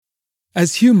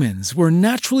As humans, we're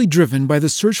naturally driven by the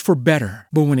search for better.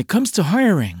 But when it comes to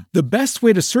hiring, the best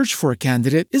way to search for a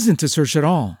candidate isn't to search at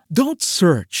all. Don't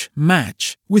search,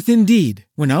 match with Indeed.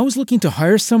 When I was looking to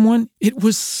hire someone, it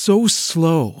was so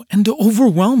slow and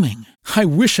overwhelming. I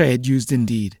wish I had used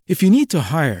Indeed. If you need to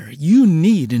hire, you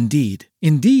need Indeed.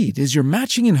 Indeed is your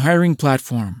matching and hiring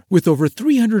platform with over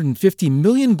 350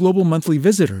 million global monthly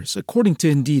visitors, according to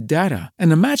Indeed data,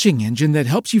 and a matching engine that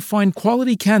helps you find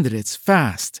quality candidates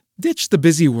fast. Ditch the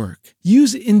busy work.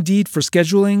 Use Indeed for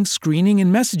scheduling, screening,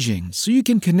 and messaging so you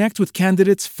can connect with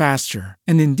candidates faster.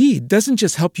 And Indeed doesn't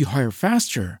just help you hire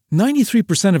faster.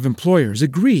 93% of employers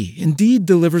agree Indeed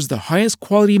delivers the highest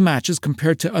quality matches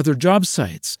compared to other job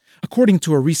sites, according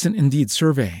to a recent Indeed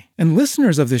survey. And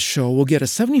listeners of this show will get a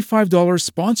 $75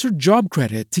 sponsored job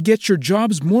credit to get your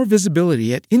jobs more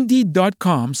visibility at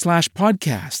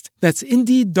Indeed.com/podcast. That's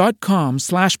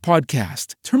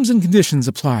Indeed.com/podcast. Terms and conditions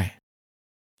apply.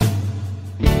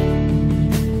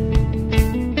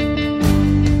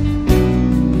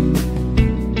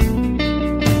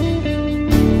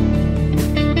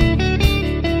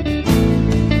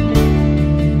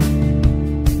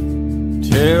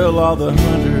 Tell all the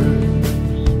hunters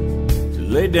to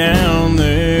lay down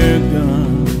their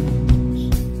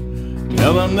guns.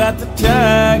 Tell them that the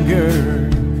tiger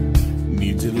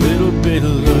needs a little bit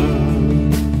of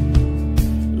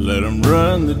love. Let them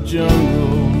run the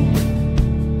jungle,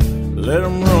 let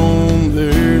them roam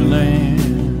their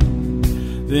land.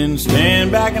 Then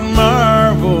stand back and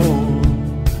marvel,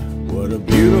 what a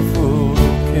beautiful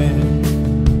cat.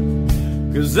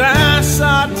 'Cause I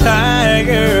saw a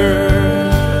tiger,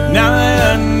 now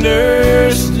I understand.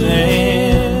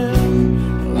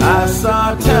 Well, I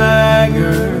saw a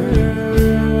tiger,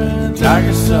 and the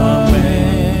tiger saw a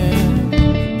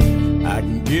man. I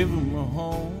can give him a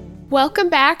home. Welcome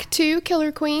back to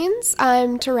Killer Queens.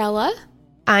 I'm Torella.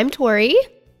 I'm Tori.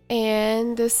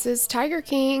 And this is Tiger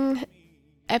King,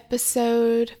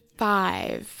 episode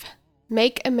 5.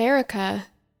 Make America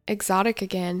Exotic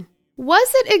Again.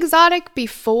 Was it exotic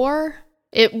before?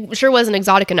 It sure wasn't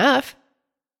exotic enough.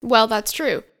 Well, that's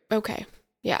true. Okay.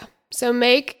 Yeah. So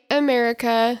make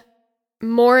America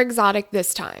more exotic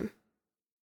this time.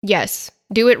 Yes.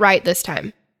 Do it right this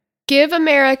time. Give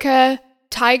America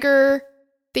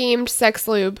tiger-themed sex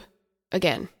lube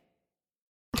again.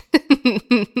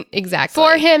 Exactly.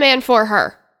 For him and for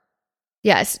her.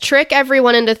 Yes. Trick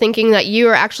everyone into thinking that you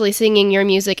are actually singing your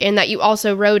music and that you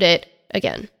also wrote it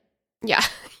again. Yeah.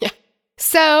 Yeah.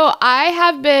 So I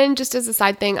have been, just as a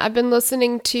side thing, I've been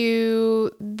listening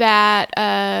to that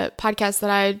podcast that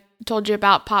I told you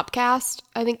about, Popcast.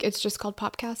 I think it's just called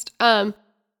Popcast. I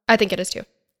think it is too.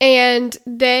 And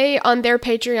they, on their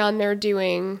Patreon, they're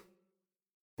doing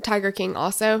Tiger King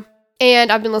also.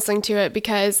 And I've been listening to it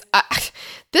because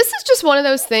this is just one of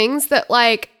those things that,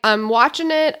 like, I'm watching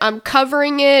it, I'm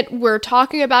covering it, we're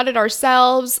talking about it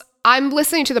ourselves. I'm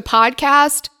listening to the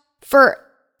podcast for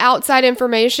outside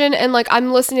information, and like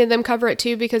I'm listening to them cover it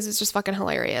too because it's just fucking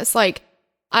hilarious. Like,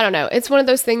 I don't know. It's one of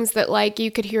those things that like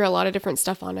you could hear a lot of different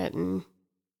stuff on it and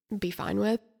be fine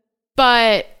with.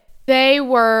 But they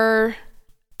were,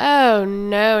 oh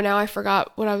no, now I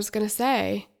forgot what I was going to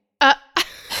say. I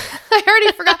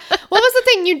already forgot. What was the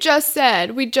thing you just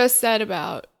said? We just said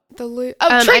about the loop.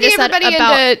 Oh, tricking everybody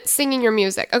into singing your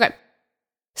music. Okay.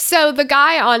 So the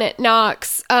guy on it,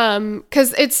 Knox,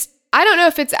 because it's, I don't know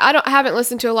if it's, I haven't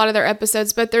listened to a lot of their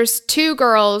episodes, but there's two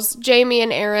girls, Jamie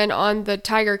and Erin, on the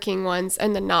Tiger King ones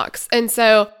and the Knox. And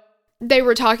so they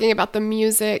were talking about the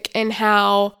music and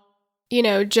how, you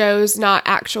know, Joe's not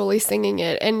actually singing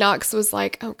it. And Knox was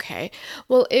like, okay,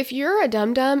 well, if you're a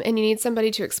dum-dum and you need somebody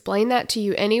to explain that to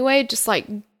you anyway, just like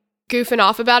goofing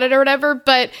off about it or whatever.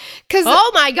 But because,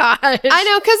 oh my gosh, I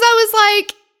know, because I was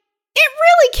like, it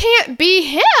really can't be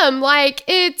him. Like,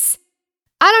 it's,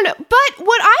 I don't know. But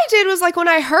what I did was, like, when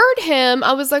I heard him,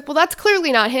 I was like, well, that's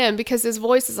clearly not him because his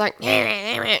voice is like,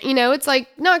 you know, it's like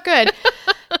not good.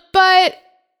 but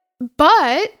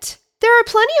there are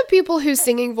plenty of people whose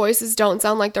singing voices don't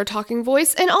sound like their talking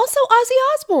voice. And also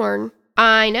Ozzy Osbourne.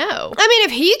 I know. I mean,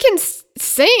 if he can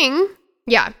sing,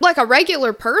 yeah, like a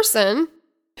regular person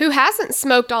who hasn't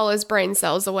smoked all his brain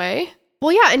cells away.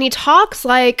 Well, yeah. And he talks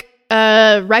like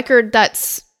a record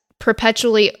that's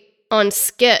perpetually on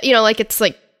skip, you know, like it's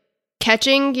like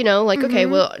catching, you know, like, mm-hmm. Okay,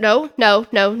 well, no.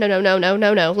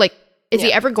 Like, is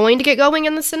he ever going to get going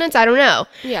in the sentence? I don't know.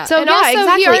 Yeah. So, and yeah, also,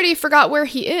 exactly. He already forgot where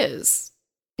he is.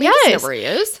 He doesn't know where he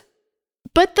is.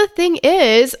 But the thing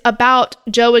is about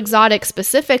Joe Exotic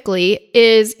specifically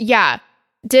is, yeah,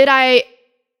 can I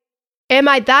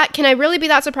really be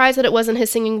that surprised that it wasn't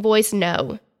his singing voice?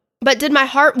 No. But did my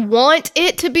heart want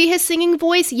it to be his singing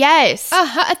voice? Yes.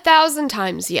 1,000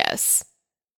 times yes.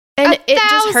 And it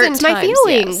just 1,000 hurts my times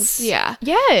feelings. yes. Yeah.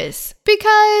 Yes.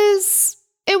 Because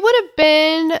it would have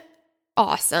been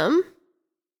awesome.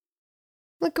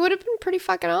 Like, it would have been pretty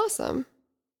fucking awesome.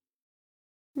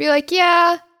 Be like,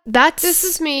 yeah, this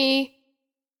is me,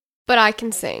 but I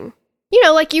can sing. You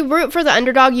know, like, you root for the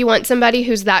underdog. You want somebody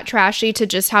who's that trashy to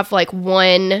just have, like,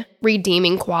 one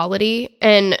redeeming quality.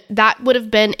 And that would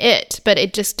have been it, but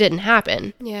it just didn't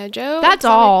happen. Yeah, Joe That's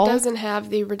all. doesn't have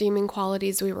the redeeming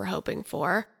qualities we were hoping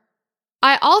for.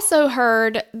 I also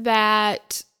heard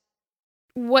that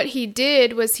what he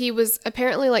did was he was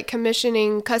apparently, like,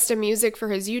 commissioning custom music for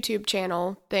his YouTube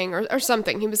channel thing or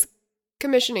something. He was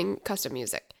commissioning custom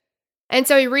music. And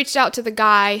so he reached out to the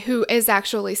guy who is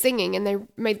actually singing, and they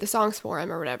made the songs for him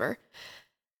or whatever.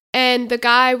 And the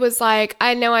guy was like, I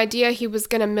had no idea he was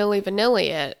going to Milli Vanilli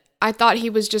it. I thought he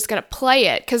was just going to play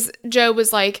it. Because Joe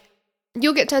was like,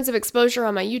 you'll get tons of exposure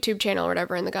on my YouTube channel or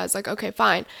whatever. And the guy's like, okay,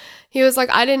 fine. He was like,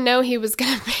 I didn't know he was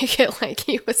going to make it like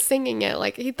he was singing it.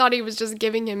 Like, he thought he was just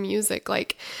giving him music.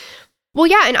 Like, well,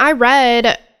 yeah, and I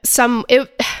read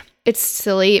it's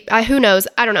silly. Who knows?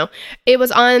 I don't know. It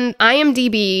was on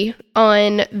IMDb,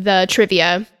 on the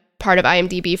trivia part of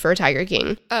IMDb for Tiger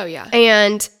King. oh, yeah.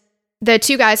 And the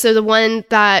two guys, so the one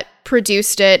that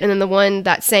produced it and then the one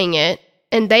that sang it,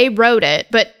 and they wrote it.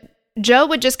 But Joe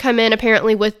would just come in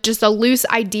apparently with just a loose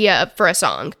idea for a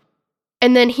song.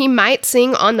 And then he might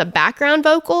sing on the background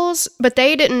vocals, but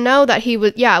they didn't know that he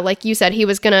was, yeah, like you said, he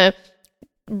was going to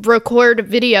record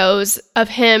videos of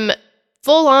him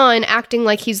full on acting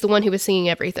like he's the one who was singing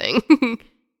everything.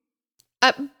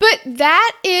 But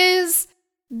that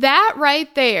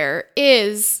right there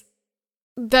is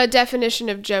the definition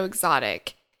of Joe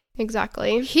Exotic.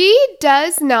 Exactly. He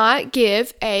does not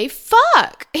give a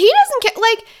fuck. He doesn't care.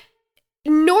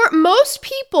 Like, most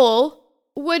people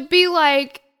would be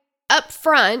like up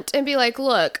front and be like,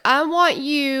 look, I want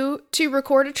you to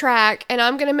record a track and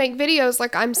I'm going to make videos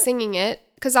like I'm singing it.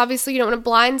 Because obviously you don't want to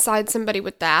blindside somebody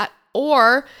with that.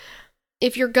 Or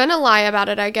if you're going to lie about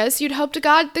it, I guess, you'd hope to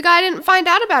God the guy didn't find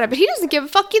out about it. But he doesn't give a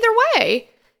fuck either way.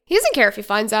 He doesn't care if he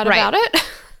finds out about it.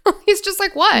 He's just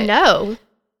like, what? No.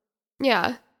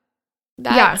 Yeah.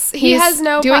 He has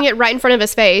no doing it right in front of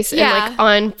his face. Yeah. And like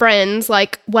on Friends,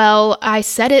 like, well, I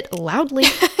said it loudly.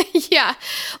 Yeah.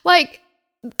 Like,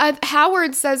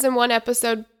 Howard says in one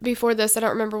episode before this, I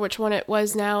don't remember which one it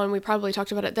was now, and we probably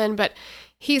talked about it then, but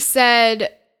he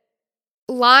said,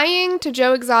 lying to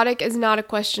Joe Exotic is not a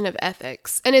question of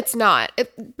ethics. And it's not.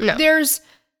 No.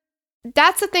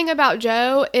 That's the thing about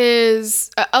Joe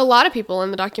is a lot of people in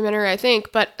the documentary, I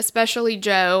think, but especially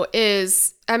Joe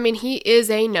is, I mean, he is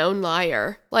a known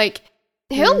liar. Like,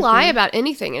 he'll lie about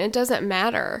anything and it doesn't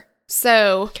matter.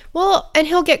 So, well, and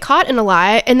he'll get caught in a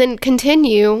lie and then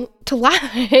continue to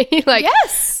lie. Like,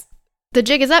 yes, the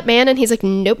jig is up, man. And he's like,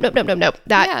 nope.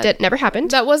 That never happened.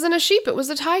 That wasn't a sheep. It was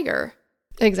a tiger.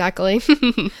 Exactly.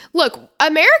 Look,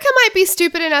 America might be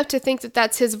stupid enough to think that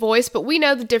that's his voice, but we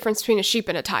know the difference between a sheep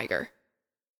and a tiger.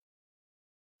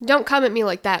 Don't come at me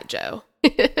like that, Joe.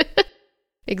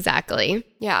 Exactly.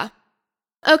 Yeah.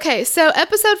 Okay, so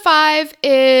episode 5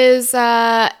 is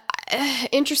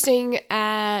interesting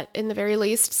in the very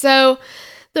least. So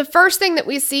the first thing that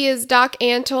we see is Doc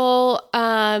Antle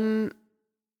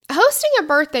hosting a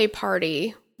birthday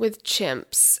party with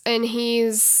chimps, and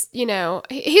he's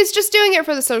just doing it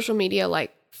for the social media,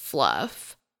 like,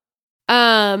 fluff.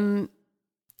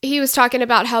 He was talking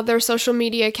about how their social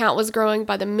media account was growing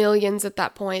by the millions at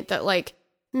that point, that, like,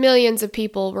 millions of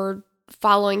people were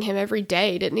following him every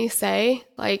day, didn't he say?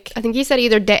 Like, I think he said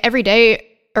either every day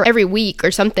or every week or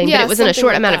something, yeah, but it was in a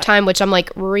short like amount of time, which I'm like,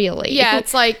 really? Yeah,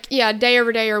 it's like, yeah, day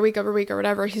over day or week over week or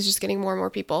whatever. He's just getting more and more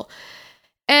people.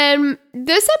 And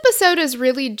this episode is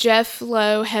really Jeff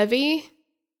Lowe heavy,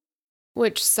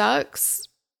 which sucks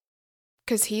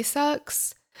because he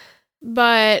sucks.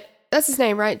 But that's his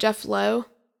name, right? Jeff Lowe?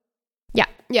 Yeah.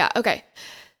 Yeah, okay.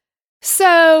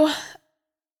 So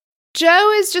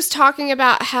Joe is just talking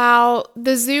about how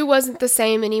the zoo wasn't the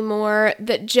same anymore,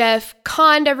 that Jeff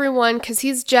conned everyone because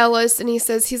he's jealous, and he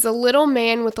says he's a little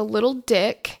man with a little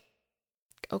dick,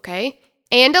 okay,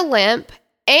 and a limp,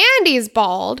 and he's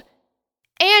bald,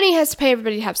 and he has to pay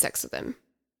everybody to have sex with him.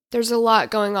 There's a lot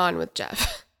going on with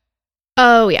Jeff.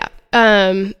 Oh, yeah.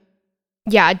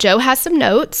 Yeah, Joe has some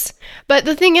notes, but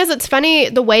the thing is, it's funny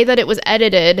the way that it was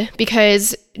edited,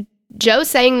 because Joe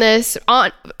saying this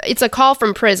it's a call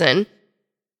from prison,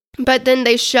 but then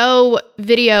they show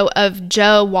video of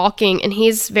Joe walking, and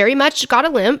he's very much got a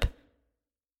limp.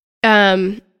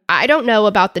 I don't know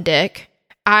about the dick.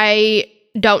 I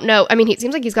don't know. I mean, he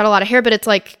seems like he's got a lot of hair, but it's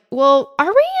like, well,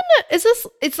 are we it's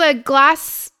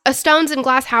a stones and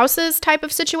glass houses type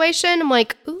of situation? I'm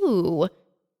like, ooh,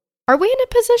 are we in a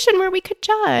position where we could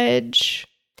judge?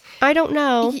 I don't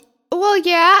know. Well,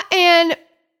 yeah, and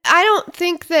I don't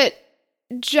think that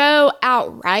Joe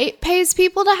outright pays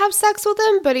people to have sex with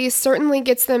him, but he certainly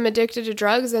gets them addicted to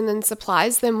drugs and then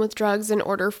supplies them with drugs in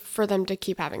order for them to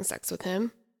keep having sex with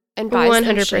him and buys 100%.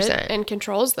 Them shit and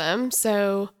controls them.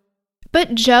 So,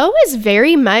 but Joe is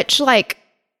very much like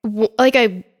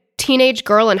a teenage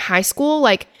girl in high school.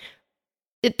 Like,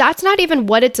 that's not even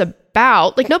what it's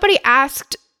about. Like, nobody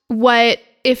asked I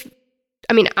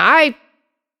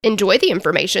enjoy the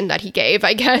information that he gave,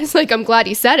 I guess. Like, I'm glad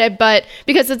he said it, but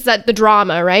because it's the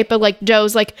drama, right? But like,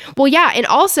 Joe's like, well, yeah. And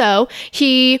also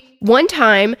he one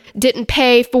time didn't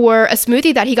pay for a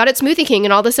smoothie that he got at Smoothie King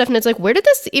and all this stuff. And it's like, where did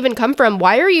this even come from?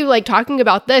 Why are you like talking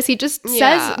about this? He just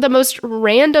says the most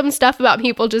random stuff about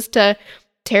people just to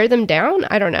tear them down.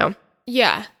 I don't know.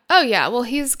 Yeah. Oh yeah. Well,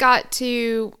 he's got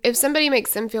to, if somebody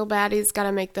makes him feel bad, he's got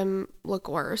to make them look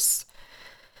worse.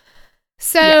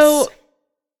 So yes.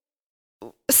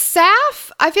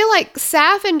 I feel like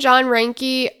Saf and John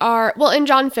Reinke and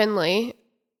John Finley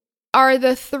are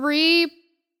the three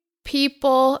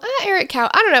people, Eric Cow,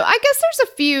 I don't know, I guess there's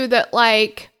a few that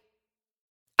like,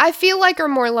 I feel like are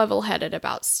more level-headed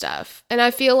about stuff, and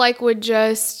I feel like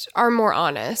are more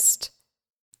honest,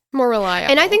 more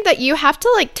reliable. And I think that you have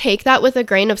to like take that with a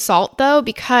grain of salt though,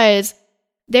 because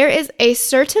there is a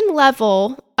certain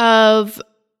level of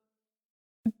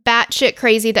batshit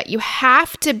crazy that you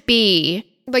have to be,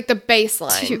 like the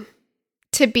baseline,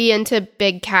 to be into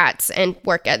big cats and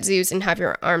work at zoos and have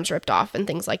your arms ripped off and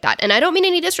things like that. And I don't mean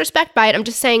any disrespect by it. I'm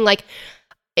just saying, like,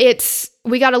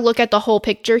 we got to look at the whole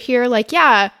picture here. Like,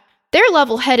 yeah, they're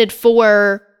level-headed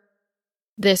for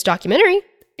this documentary.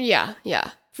 Yeah.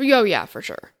 Oh, yeah, for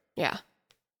sure. Yeah.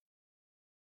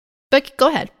 But go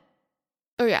ahead.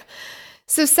 Oh, yeah.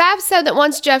 So Sav said that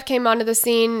once Jeff came onto the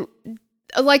scene,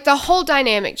 like the whole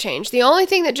dynamic changed. The only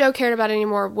thing that Joe cared about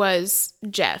anymore was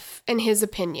Jeff and his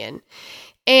opinion.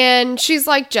 And she's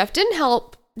like, Jeff didn't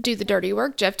help do the dirty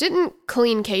work. Jeff didn't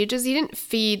clean cages. He didn't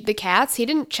feed the cats. He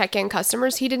didn't check in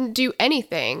customers. He didn't do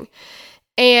anything.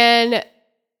 And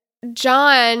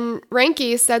John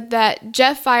Reinke said that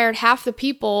Jeff fired half the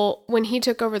people when he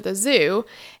took over the zoo.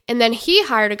 And then he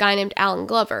hired a guy named Alan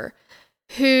Glover,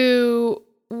 who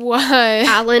was...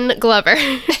 Alan Glover.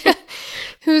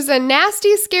 Who's a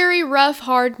nasty, scary, rough,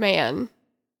 hard man.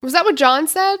 Was that what John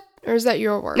said? Or is that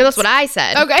your word? No, that's what I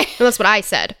said. Okay. No, that's what I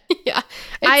said. Yeah.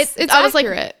 I was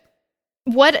accurate.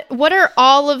 Like, what are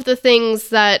all of the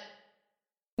things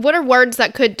what are words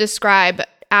that could describe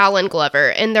Alan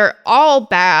Glover? And they're all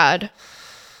bad.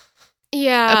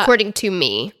 Yeah. According to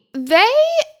me. Their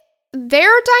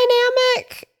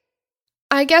dynamic,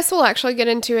 I guess we'll actually get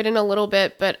into it in a little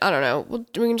bit, but I don't know.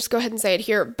 We can just go ahead and say it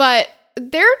here. But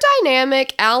their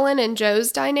dynamic, Alan and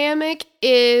Joe's dynamic,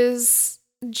 is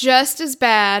just as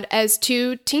bad as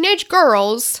two teenage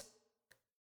girls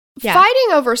fighting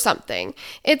over something.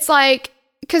 It's like,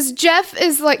 because Jeff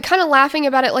is like kind of laughing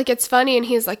about it like it's funny, and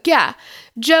he's like, yeah,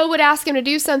 Joe would ask him to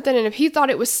do something, and if he thought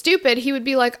it was stupid, he would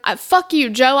be like, fuck you,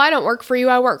 Joe, I don't work for you,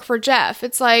 I work for Jeff.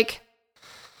 It's like,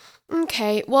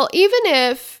 okay, well, even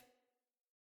if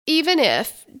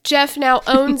Jeff now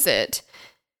owns it,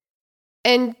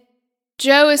 and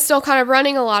Joe is still kind of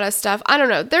running a lot of stuff, I don't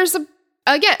know, there's a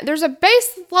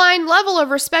baseline level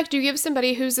of respect you give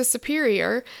somebody who's a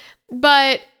superior,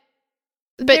 but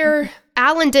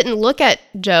Alan didn't look at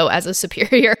Joe as a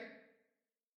superior.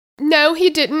 No, he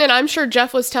didn't, and I'm sure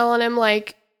Jeff was telling him,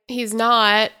 like, he's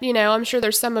not, I'm sure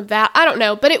there's some of that. I don't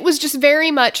know, but it was just very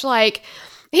much like,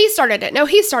 he started it, no,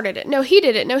 he started it, no, he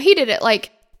did it, no, he did it, like...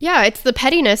 Yeah, it's the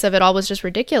pettiness of it all was just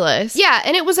ridiculous. Yeah,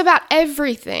 and it was about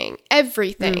everything,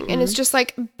 mm-hmm. And it's just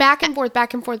like back and forth,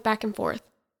 back and forth, back and forth.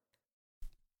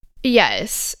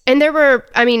 Yes, and there were,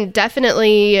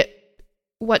 definitely,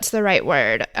 what's the right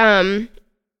word?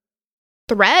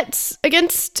 Threats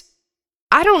against,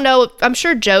 I don't know, I'm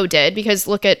sure Joe did, because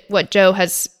look at what Joe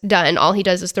has done. All he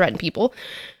does is threaten people.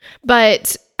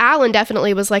 But Alan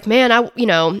definitely was like, man,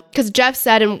 because Jeff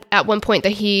said at one point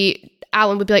that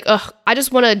Alan would be like, ugh, I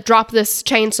just want to drop this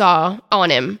chainsaw on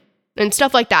him and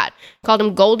stuff like that. Called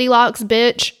him Goldilocks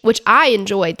bitch, which I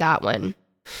enjoyed that one.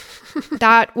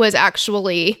 That was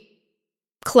actually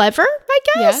clever, I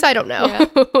guess. Yeah, I don't know. Yeah.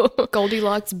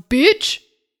 Goldilocks bitch.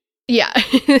 Yeah.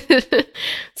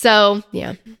 So,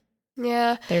 yeah.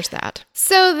 Yeah. There's that.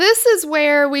 So this is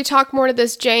where we talk more to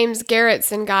this James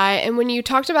Garretson guy. And when you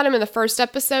talked about him in the first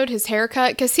episode, his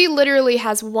haircut, because he literally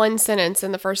has one sentence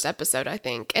in the first episode, I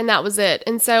think. And that was it.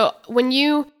 And so when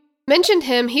you mentioned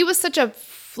him, he was such a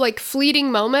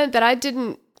fleeting moment that I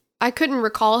couldn't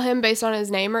recall him based on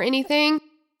his name or anything.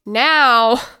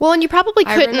 Now, well, and you probably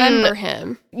I remember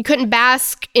him. You couldn't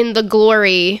bask in the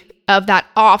glory of that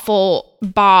awful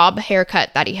bob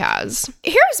haircut that he has.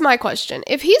 Here's my question.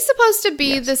 If he's supposed to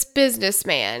be this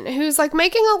businessman who's like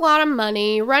making a lot of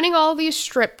money, running all these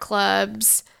strip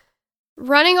clubs,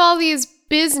 running all these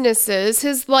businesses,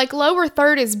 his like lower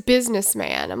third is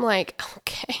businessman. I'm like,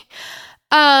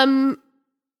 okay.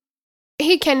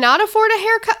 He cannot afford a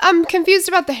haircut. I'm confused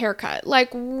about the haircut.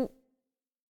 Like,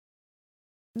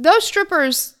 those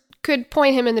strippers could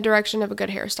point him in the direction of a good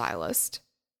hairstylist.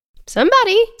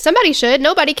 Somebody should.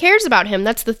 Nobody cares about him.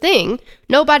 That's the thing.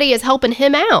 Nobody is helping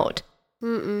him out.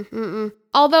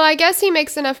 Although I guess he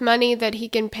makes enough money that he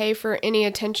can pay for any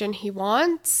attention he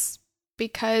wants,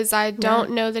 because I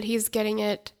don't know that he's getting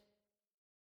it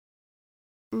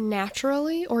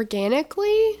naturally,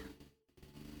 organically.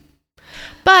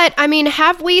 But, I mean,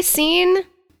 have we seen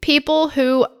people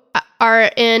who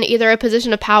are in either a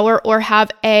position of power or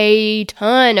have a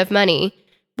ton of money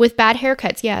with bad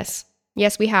haircuts? Yes.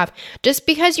 Yes, we have. Just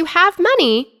because you have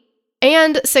money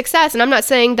and success, and I'm not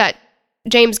saying that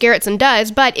James Garretson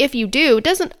does, but if you do,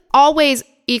 doesn't always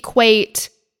equate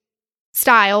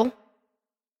style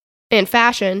and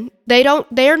fashion. They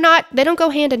don't go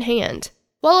hand in hand.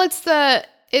 Well, it's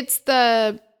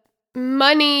the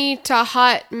money to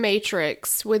hot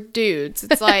matrix with dudes.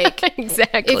 It's like,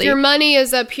 exactly. If your money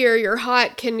is up here, your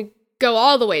hot can go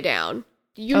all the way down.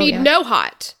 You need no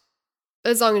hot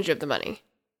as long as you have the money.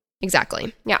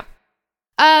 Exactly. Yeah.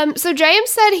 So James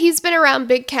said he's been around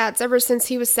big cats ever since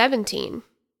he was 17.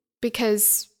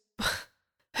 Because who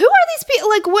are these people?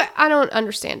 Like, what? I don't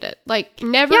understand it. Like,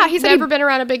 never. Yeah, he's never been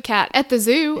around a big cat at the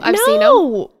zoo. I've seen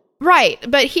him. Right,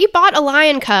 but he bought a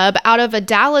lion cub out of a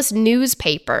Dallas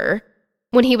newspaper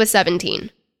when he was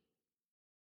 17.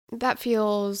 That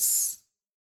feels,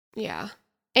 yeah.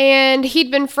 And he'd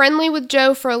been friendly with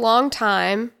Joe for a long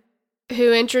time,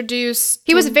 who introduced...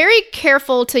 He was very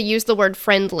careful to use the word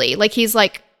friendly. Like, he's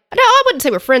like, no, I wouldn't say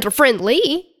we're friends, we're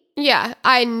friendly. Yeah,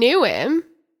 I knew him.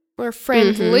 We're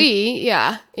friendly.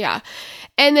 Yeah.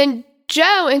 And then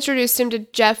Joe introduced him to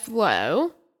Jeff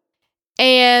Lowe.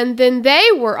 And then they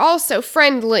were also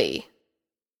friendly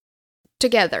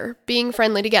together, being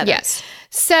friendly together. Yes.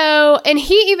 So, and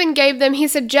he even gave them, he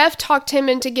said Jeff talked him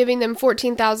into giving them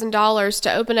 $14,000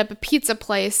 to open up a pizza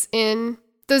place in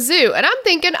the zoo. And I'm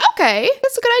thinking, okay,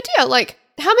 that's a good idea. Like,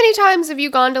 how many times have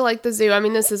you gone to like the zoo? I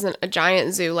mean, this isn't a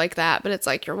giant zoo like that, but it's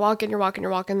like you're walking,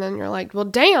 then you're like, well,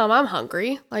 damn, I'm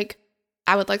hungry. Like,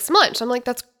 I would like some lunch. I'm like,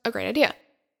 that's a great idea.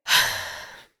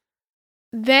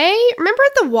 They, remember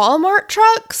the Walmart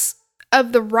trucks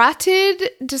of the rotted,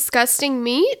 disgusting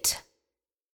meat?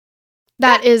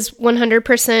 That is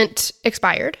 100%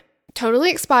 expired.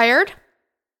 Totally expired.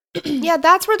 Yeah,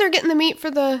 that's where they're getting the meat for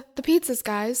the pizzas,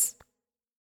 guys.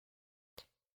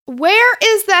 Where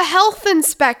is the health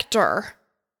inspector?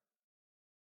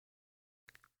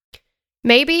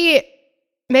 Maybe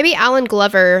Alan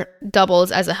Glover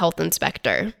doubles as a health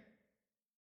inspector.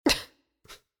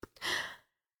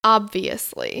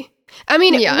 Obviously. I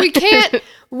mean,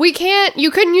 we can't, you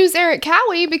couldn't use Eric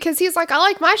Cowie because he's like, I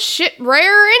like my shit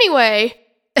rare anyway.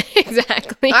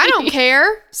 Exactly. I don't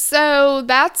care. So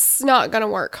that's not going to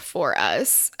work for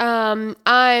us.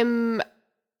 I'm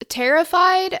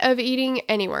terrified of eating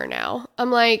anywhere now. I'm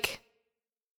like,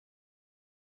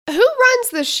 who runs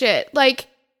this shit? Like,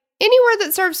 anywhere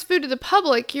that serves food to the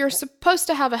public, you're supposed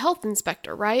to have a health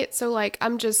inspector, right? So like,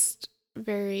 I'm just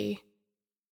very...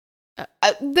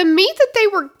 the meat that they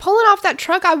were pulling off that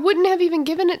truck, I wouldn't have even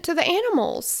given it to the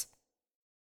animals.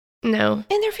 No.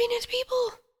 And they're feeding it to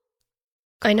people.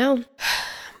 I know.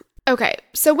 Okay,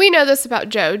 so we know this about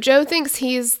Joe. Joe thinks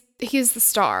he's the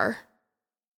star.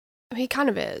 He kind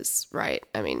of is, right?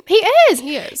 I mean... He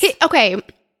is. Okay.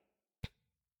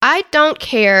 I don't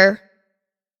care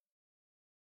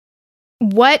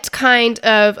what kind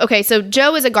of... Okay, so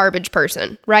Joe is a garbage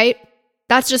person, right?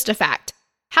 That's just a fact.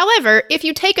 However, if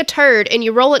you take a turd and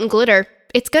you roll it in glitter,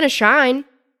 it's going to shine.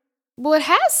 Well, it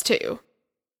has to.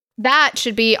 That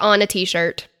should be on a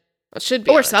t-shirt. It should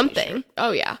be or on something. A t-shirt.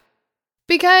 Oh, yeah.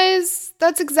 Because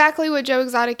that's exactly what Joe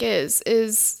Exotic is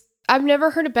I've never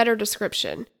heard a better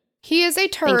description. He is a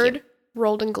turd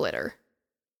rolled in glitter.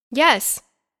 Yes.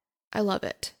 I love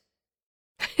it.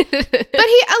 But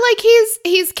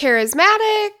he's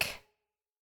charismatic.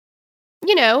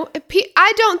 you know,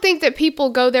 I don't think that people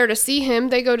go there to see him.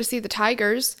 They go to see the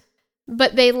tigers,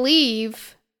 but they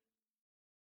leave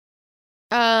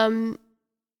being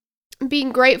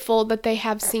grateful that they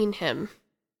have seen him.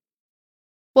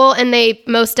 Well, and they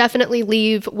most definitely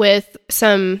leave with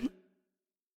some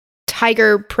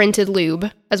tiger printed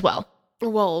lube as well.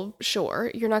 Well, sure.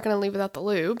 You're not going to leave without the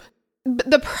lube. But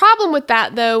the problem with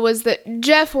that, though, was that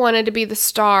Jeff wanted to be the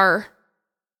star,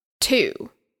 too.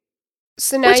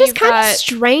 So now which is kind of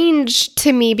strange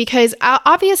to me because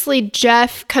obviously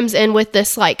Jeff comes in with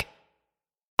this, like,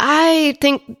 I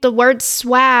think the word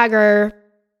swagger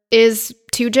is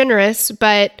too generous,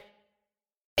 but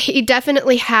he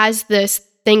definitely has this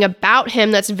thing about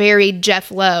him that's very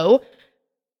Jeff Lowe.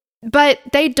 But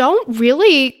they don't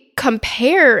really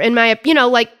compare in my,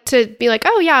 like to be like,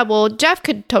 oh yeah, well, Jeff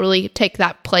could totally take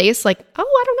that place. Like, oh,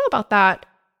 I don't know about that.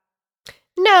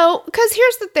 No, because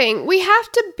here's the thing. We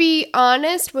have to be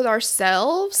honest with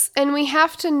ourselves and we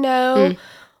have to know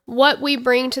what we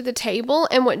bring to the table.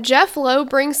 And what Jeff Lowe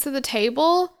brings to the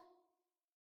table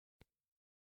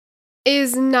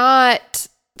is not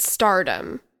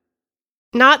stardom.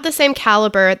 Not the same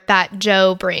caliber that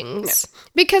Joe brings. No.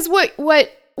 Because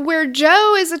where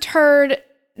Joe is a turd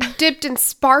dipped in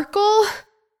sparkle,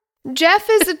 Jeff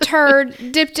is a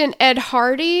turd dipped in Ed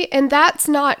Hardy, and that's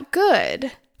not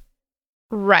good.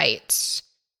 Right.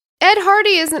 Ed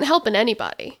Hardy isn't helping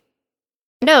anybody.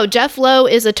 No, Jeff Lowe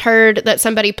is a turd that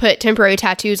somebody put temporary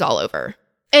tattoos all over.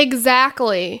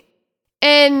 Exactly.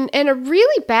 And a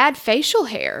really bad facial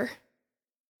hair.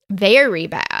 Very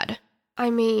bad. I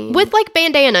mean... with, like,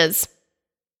 bandanas.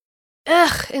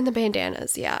 Ugh, and the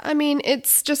bandanas, yeah. I mean,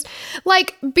 it's just,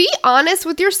 like, be honest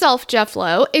with yourself, Jeff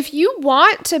Lowe. If you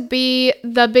want to be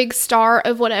the big star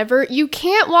of whatever, you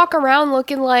can't walk around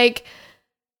looking like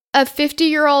a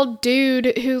 50-year-old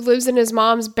dude who lives in his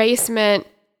mom's basement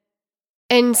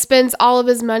and spends all of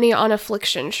his money on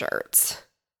Affliction shirts.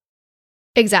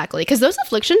 Exactly, because those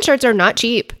Affliction shirts are not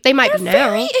cheap. They might be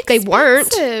now. They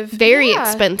weren't. Very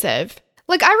expensive.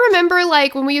 Like, I remember,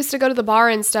 like, when we used to go to the bar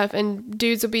and stuff, and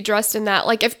dudes would be dressed in that.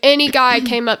 Like, if any guy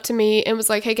came up to me and was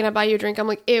like, hey, can I buy you a drink? I'm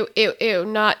like, ew, ew, ew.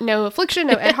 No Affliction,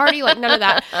 no Ed Hardy, like, none of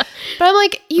that. But I'm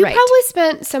like, you probably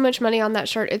spent so much money on that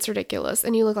shirt, it's ridiculous,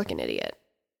 and you look like an idiot.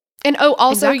 And, oh,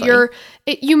 also,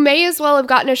 you may as well have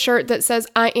gotten a shirt that says,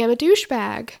 I am a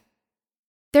douchebag.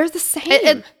 They're the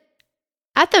same.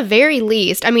 At the very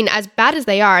least, I mean, as bad as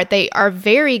they are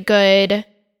very good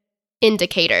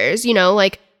indicators,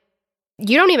 like,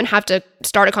 you don't even have to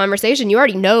start a conversation. You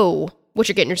already know what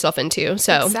you're getting yourself into.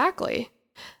 So exactly.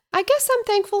 I guess I'm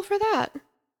thankful for that.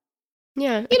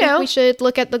 Yeah. I think we should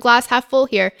look at the glass half full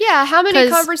here. Yeah. How many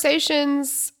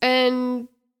conversations and,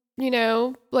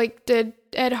 like, did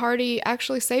Ed Hardy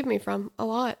actually save me from? A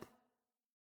lot.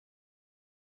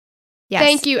 Yes.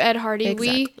 Thank you, Ed Hardy.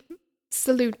 Exactly. We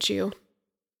salute you.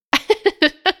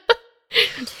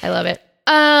 I love it.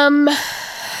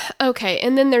 Okay,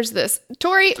 and then there's this.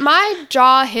 Tori, my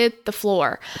jaw hit the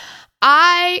floor.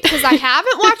 Because I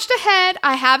haven't watched ahead,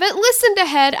 I haven't listened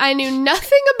ahead, I knew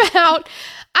nothing about.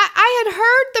 I had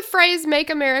heard the phrase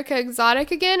 "Make America Exotic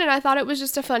Again," and I thought it was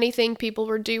just a funny thing people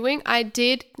were doing. I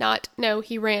did not know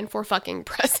he ran for fucking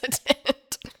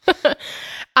president.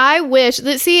 I wish.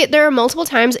 See, there are multiple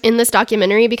times in this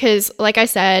documentary because, like I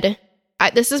said,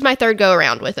 this is my third go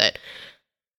around with it.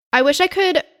 I wish I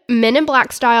could Men in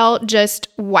Black style just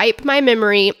wipe my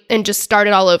memory and just start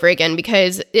it all over again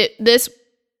because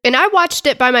and I watched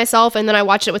it by myself and then I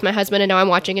watched it with my husband and now I'm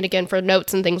watching it again for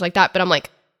notes and things like that. But I'm like,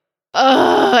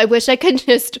 I wish I could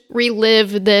just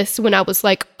relive this when I was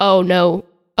like, oh no,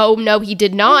 he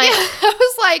did not. Yeah,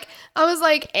 I was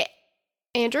like,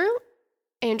 Andrew,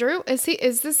 this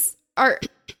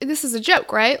is a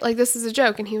joke, right? Like, this is a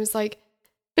joke. And he was like,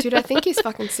 dude, I think he's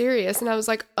fucking serious. And I was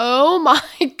like, oh my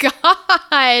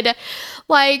God.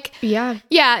 Like, yeah.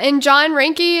 And John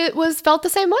Reinke felt the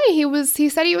same way. He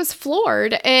said he was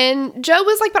floored. And Joe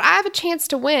was like, but I have a chance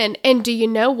to win. And do you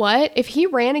know what? If he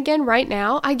ran again right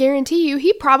now, I guarantee you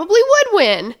he probably would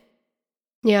win.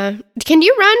 Yeah. Can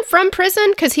you run from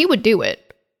prison? Because he would do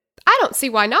it. I don't see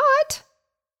why not.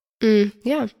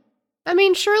 Yeah. I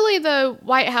mean, surely the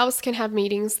White House can have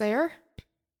meetings there.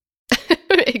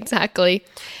 Exactly.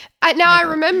 I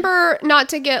remember, not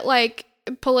to get like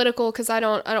political because I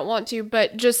don't want to,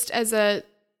 but just as a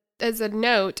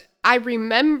note, I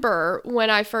remember when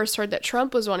I first heard that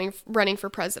Trump was running for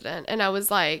president, and I was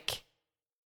like,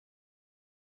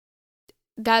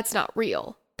 that's not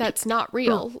real. That's not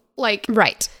real. Like,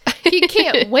 right. He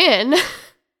can't win.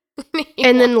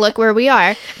 And then look where we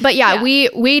are. But yeah.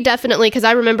 we definitely, because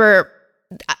I remember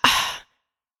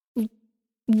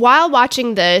while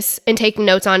watching this and taking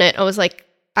notes on it, I was like,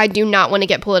 I do not want to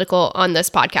get political on this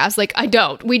podcast. Like, I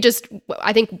don't.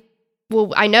 I think,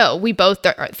 well, I know we both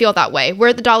feel that way.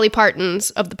 We're the Dolly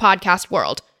Partons of the podcast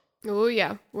world. Oh,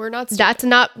 yeah. We're not stupid. That's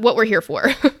not what we're here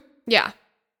for. Yeah.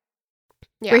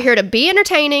 We're here to be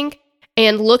entertaining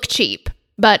and look cheap,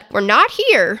 but we're not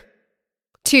here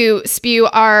to spew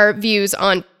our views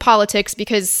on politics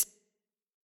because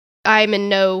I'm in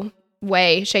no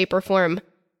way, shape, or form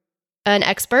an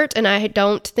expert, and I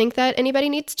don't think that anybody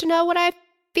needs to know what I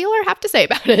feel or have to say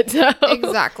about it. So.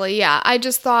 Exactly. Yeah. I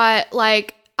just thought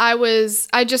like I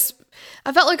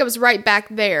felt like I was right back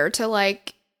there to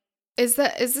like, is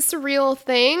this a real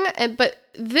thing? But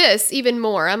this even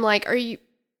more, I'm like, are you?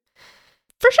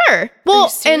 For sure.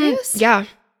 Well, and yeah.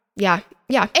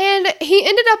 And he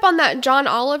ended up on that John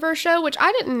Oliver show, which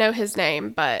I didn't know his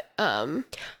name, but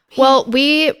well,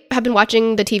 we have been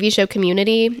watching the TV show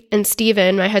Community, and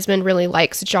Steven, my husband, really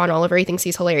likes John Oliver. He thinks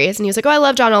he's hilarious. And he was like, oh, I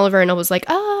love John Oliver. And I was like,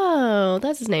 oh,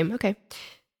 that's his name. Okay.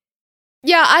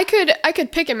 Yeah, I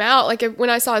could pick him out. Like when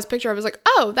I saw his picture, I was like,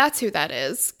 oh, that's who that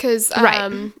is. Because,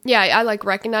 right. Yeah, I like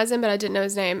recognize him, but I didn't know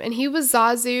his name. And he was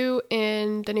Zazu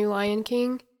in The New Lion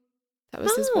King. That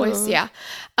was his voice. Yeah.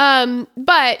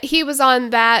 But he was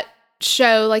on that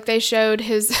show. Like they showed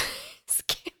his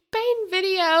campaign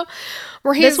video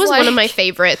where he's This was like, one of my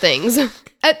favorite things.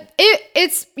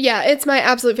 It's my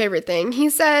absolute favorite thing. He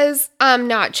says, I'm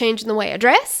not changing the way I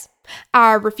dress.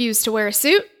 I refuse to wear a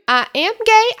suit. I am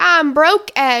gay. I'm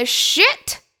broke as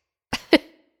shit.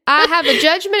 I have a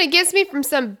judgment against me from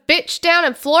some bitch down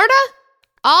in Florida.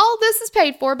 All this is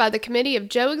paid for by the committee of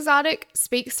Joe Exotic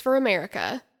Speaks for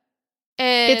America.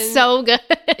 And it's so good.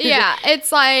 Yeah,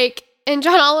 it's like, and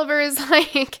John Oliver is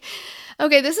like,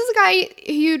 okay, this is a guy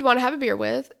you'd want to have a beer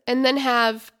with, and then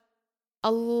have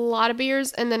a lot of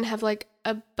beers, and then have like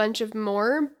a bunch of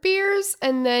more beers,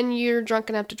 and then you're drunk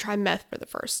enough to try meth for the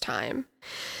first time.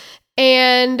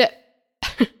 And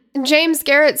James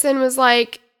Garretson was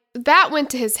like, that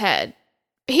went to his head.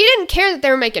 He didn't care that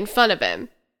they were making fun of him.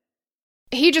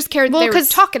 He just cared that they were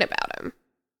talking about him.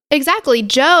 Exactly.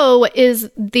 Joe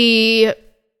is the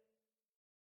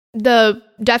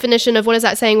definition of, what is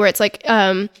that saying, where it's like,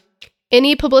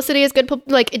 any publicity is good.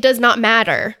 Like, it does not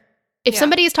matter. If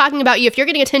somebody is talking about you, if you're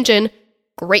getting attention,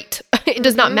 great. It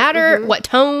does not matter what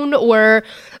tone or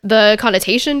the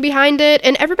connotation behind it.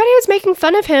 And everybody was making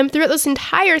fun of him throughout this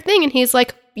entire thing. And he's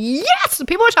like, yes,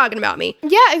 people are talking about me.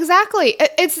 Yeah, exactly.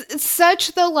 It's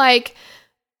such the, like,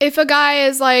 if a guy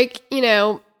is like, you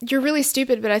know, you're really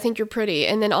stupid, but I think you're pretty.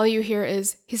 And then all you hear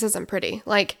is, he says I'm pretty.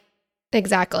 Like,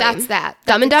 exactly. That's that.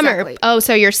 Dumb and Dumber. Exactly. Oh,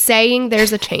 so you're saying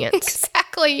there's a chance.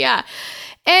 Exactly, yeah.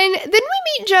 And then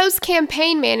we meet Joe's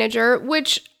campaign manager,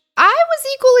 which I was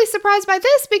equally surprised by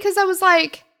this because I was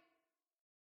like,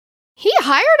 he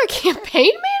hired a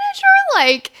campaign manager?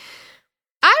 Like,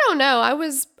 I don't know. I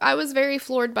was very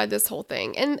floored by this whole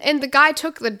thing. And the guy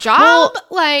took the job. Well,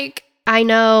 like, I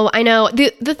know.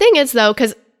 The thing is, though,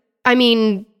 because, I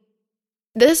mean,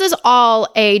 this is all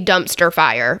a dumpster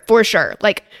fire, for sure.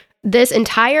 Like, this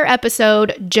entire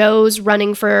episode, Joe's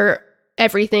running for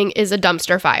everything is a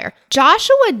dumpster fire.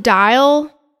 Joshua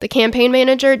Dial, the campaign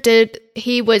manager,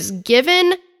 he was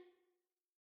given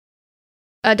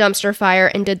a dumpster fire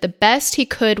and did the best he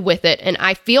could with it. And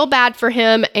I feel bad for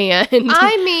him. And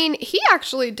I mean, he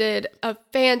actually did a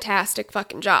fantastic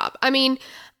fucking job. I mean,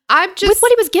 with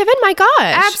what he was given, my gosh.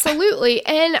 Absolutely.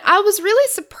 And I was really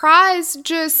surprised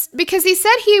just because he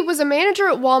said he was a manager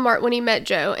at Walmart when he met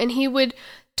Joe, and he would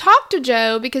talk to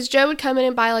Joe because Joe would come in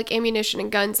and buy like ammunition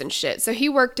and guns and shit. So he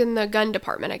worked in the gun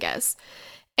department, I guess.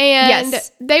 And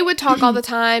they would talk all the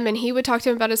time, and he would talk to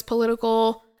him about his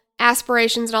political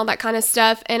aspirations and all that kind of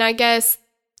stuff. And I guess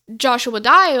Joshua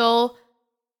Dial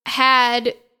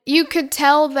you could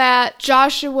tell that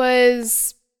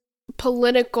Joshua's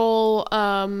political,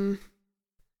 I'm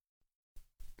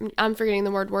forgetting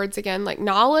the words again, like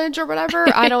knowledge or whatever,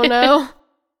 I don't know,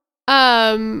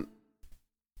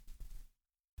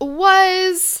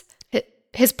 was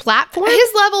his platform?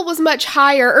 His level was much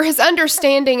higher, or his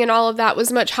understanding and all of that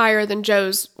was much higher than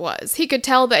Joe's was. He could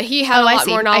tell that he had a lot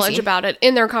more knowledge about it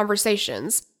in their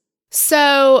conversations.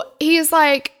 So he's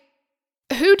like,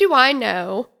 who do I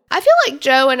know? I feel like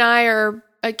Joe and I are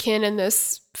akin in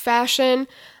this fashion.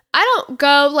 I don't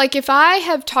go, like, if I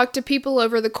have talked to people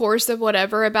over the course of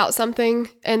whatever about something,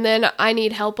 and then I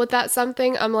need help with that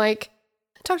something, I'm like,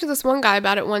 I talked to this one guy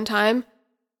about it one time.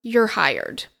 You're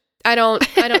hired. I don't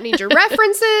need your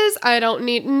references. I don't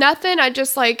need nothing. I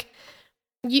just like,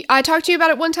 I talked to you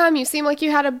about it one time. You seem like you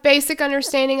had a basic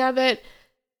understanding of it.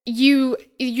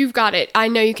 You've got it. I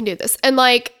know you can do this. And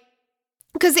like,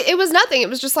 because it was nothing. It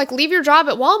was just like, leave your job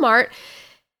at Walmart.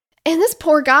 And this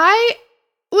poor guy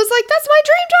was like, that's my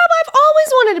dream job. I've always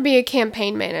wanted to be a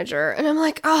campaign manager. And I'm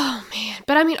like, oh man.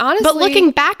 But I mean, honestly. But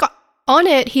looking back on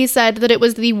it, he said that it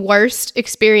was the worst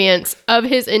experience of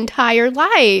his entire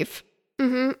life.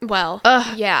 Well,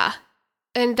 yeah.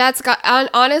 And that's got,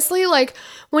 honestly, like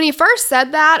when he first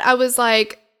said that, I was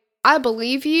like, I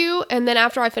believe you. And then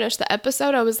after I finished the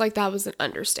episode, I was like, that was an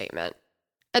understatement.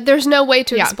 There's no way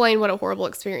to explain what a horrible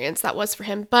experience that was for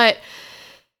him. But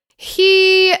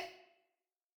he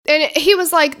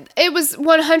was like, it was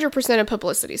 100% a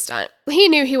publicity stunt. He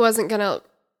knew he wasn't gonna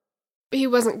be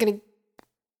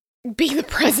the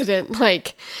president,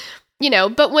 like, you know.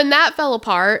 But when that fell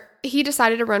apart, he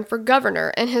decided to run for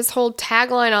governor. And his whole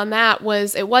tagline on that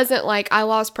was, it wasn't like, I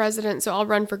lost president, so I'll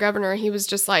run for governor. He was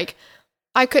just like,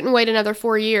 I couldn't wait another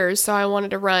 4 years, so I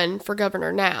wanted to run for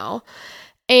governor now.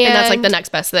 And that's like the next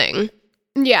best thing.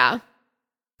 Yeah.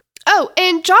 Oh,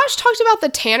 and Josh talked about the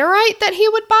tannerite that he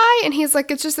would buy, and he's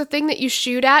like, it's just a thing that you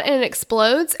shoot at and it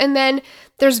explodes. And then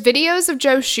there's videos of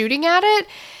Joe shooting at it.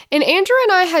 And Andrew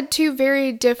and I had two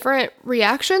very different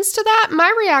reactions to that.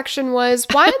 My reaction was,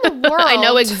 why in the world? I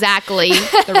know exactly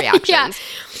the reactions. Yeah.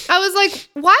 I was like,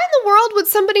 why in the world would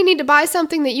somebody need to buy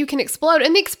something that you can explode?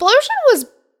 And the explosion was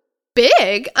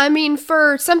big. I mean,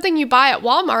 for something you buy at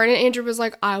Walmart. And Andrew was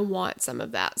like, I want some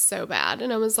of that so bad.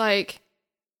 And I was like,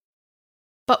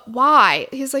 but why?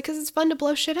 He's like, because it's fun to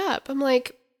blow shit up. I'm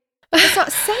like, it's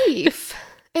not safe.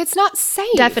 It's not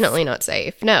safe. Definitely not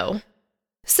safe. No.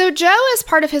 So Joe, as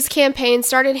part of his campaign,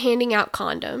 started handing out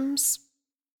condoms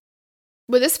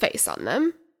with his face on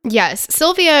them. Yes.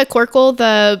 Sylvia Corkle,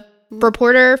 the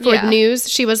reporter for the news,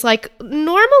 she was like,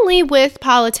 normally with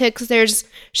politics,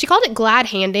 she called it glad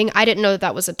handing. I didn't know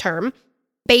that was a term.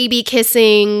 Baby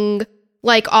kissing,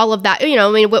 like all of that. You know,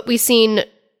 I mean, what we've seen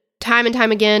time and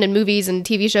time again in movies and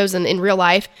TV shows and in real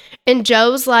life. And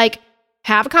Joe's like,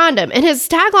 have a condom. And his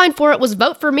tagline for it was,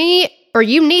 vote for me or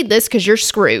you need this because you're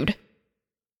screwed.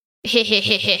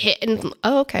 And,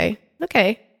 oh, okay.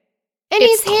 Okay. And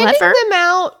he's handing them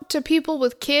out to people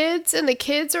with kids, and the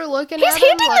kids are looking at him. He's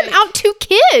handing them out to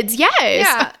kids, yes.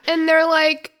 Yeah, and they're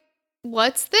like,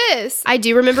 what's this? I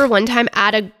do remember one time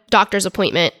at a doctor's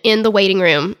appointment in the waiting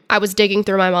room, I was digging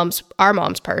through our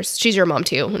mom's purse. She's your mom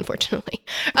too, unfortunately.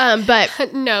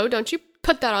 But no, don't you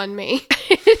put that on me.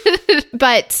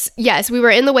 But yes, we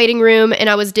were in the waiting room and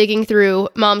I was digging through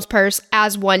mom's purse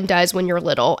as one does when you're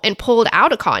little and pulled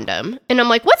out a condom. And I'm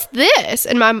like, what's this?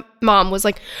 And my mom was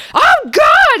like, oh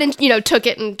God. And, you know, took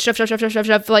it and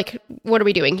shove. Like, what are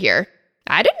we doing here?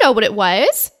 I didn't know what it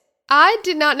was. I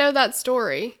did not know that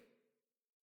story.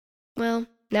 Well,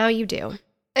 now you do.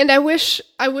 And I wish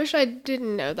I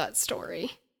didn't know that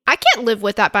story. I can't live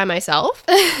with that by myself.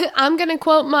 I'm going to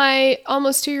quote my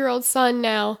almost 2-year-old son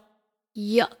now.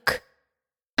 Yuck.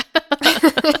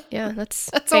 Yeah, that's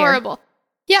horrible.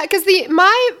 Yeah, because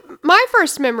my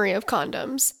first memory of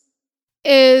condoms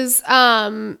is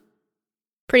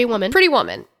Pretty Woman. Pretty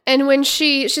Woman. And when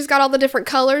she's got all the different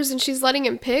colors and she's letting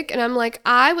him pick, and I'm like,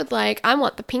 I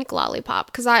want the pink lollipop,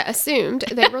 because I assumed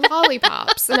they were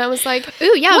lollipops. And I was like,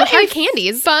 ooh, yeah, what hard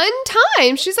candies. Fun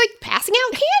time. She's like passing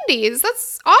out candies.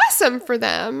 That's awesome for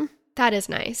them. That is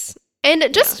nice. And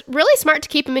just really smart to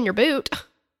keep them in your boot.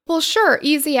 Well, sure.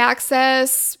 Easy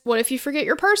access. What if you forget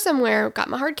your purse somewhere? Got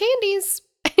my hard candies.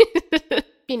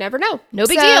 You never know. No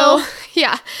big deal.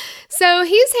 Yeah. So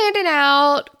he's handing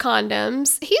out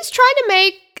condoms. He's trying to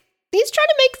make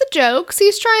the jokes.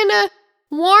 He's trying to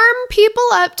warm people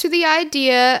up to the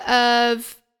idea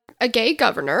of a gay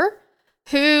governor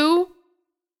who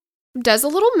does a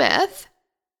little meth,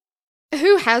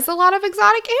 who has a lot of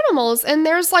exotic animals. And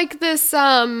there's like this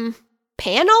panel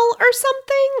or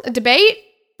something, a debate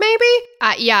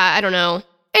maybe. Yeah, I don't know.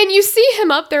 And you see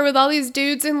him up there with all these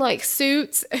dudes in like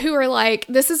suits who are like,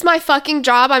 this is my fucking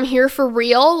job. I'm here for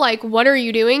real. Like, what are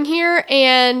you doing here?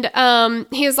 And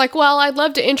he's like, well, I'd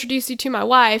love to introduce you to my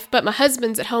wife, but my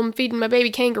husband's at home feeding my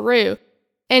baby kangaroo.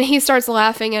 And he starts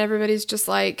laughing and everybody's just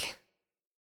like.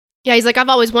 Yeah, he's like, I've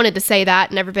always wanted to say that.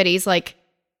 And everybody's like.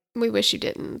 We wish you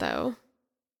didn't, though.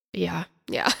 Yeah.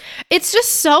 Yeah. It's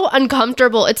just so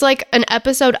uncomfortable. It's like an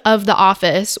episode of The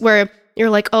Office where you're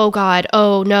like, oh God,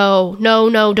 oh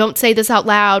no, don't say this out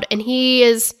loud. And he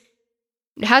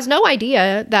has no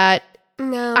idea that,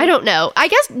 no, I don't know. I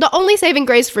guess the only saving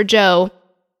grace for Joe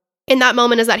in that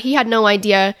moment is that he had no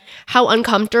idea how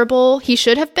uncomfortable he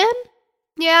should have been.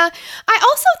 Yeah. I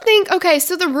also think, okay,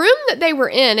 so the room that they were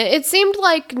in, it seemed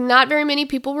like not very many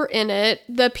people were in it.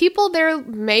 The people there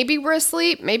maybe were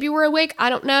asleep, maybe were awake. I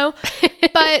don't know.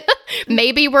 But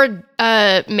maybe were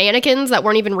mannequins that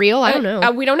weren't even real. I don't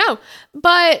know. We don't know.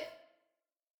 But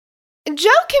Joe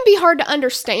can be hard to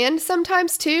understand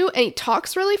sometimes too, and he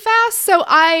talks really fast. So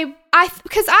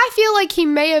because I feel like he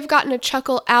may have gotten a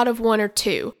chuckle out of one or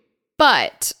two,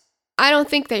 but I don't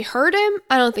think they heard him.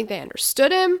 I don't think they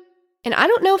understood him. And I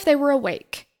don't know if they were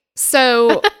awake.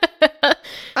 So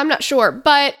I'm not sure.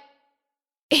 But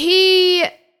he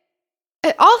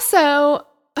also,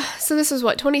 so this was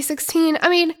what, 2016? I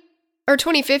mean, or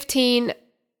 2015.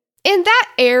 In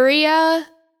that area,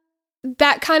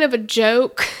 that kind of a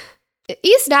joke,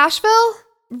 East Nashville,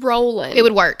 rolling. It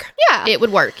would work. Yeah. It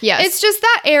would work, yes. It's just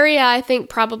that area, I think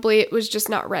probably it was just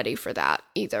not ready for that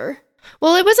either.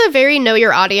 Well, it was a very know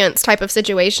your audience type of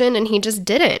situation, and he just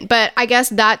didn't. But I guess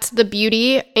that's the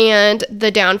beauty and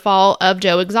the downfall of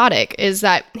Joe Exotic, is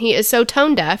that he is so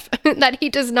tone deaf that he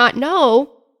does not know.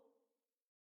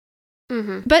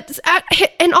 Mm-hmm. But,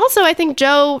 and also I think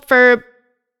Joe,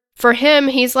 for him,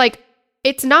 he's like,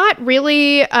 it's not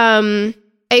really a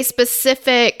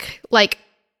specific, like,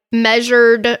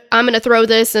 measured, I'm going to throw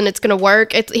this and it's going to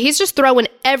work. He's just throwing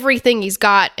everything he's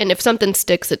got, and if something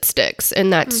sticks, it sticks.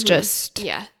 And that's just...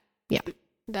 Yeah. Yeah.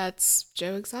 That's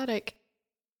Joe Exotic.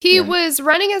 He was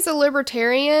running as a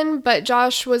libertarian, but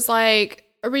Josh was like,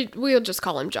 we'll just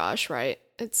call him Josh, right?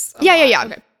 It's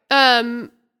Yeah. Okay.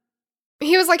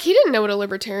 He was like, he didn't know what a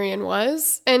libertarian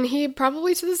was, and he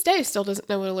probably to this day still doesn't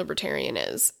know what a libertarian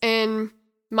is. And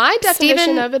my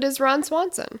definition of it is Ron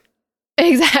Swanson.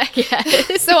 Exactly.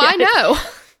 Yes. So I know.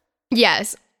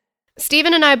 Yes.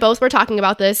 Steven and I both were talking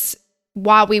about this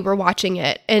while we were watching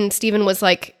it. And Steven was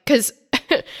like, because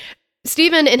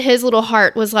Steven in his little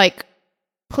heart was like,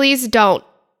 please don't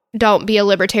be a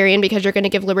libertarian because you're going to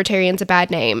give libertarians a bad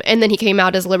name. And then he came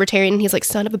out as a libertarian and he's like,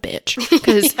 son of a bitch.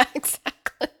 Because yeah,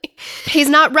 exactly. He's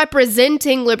not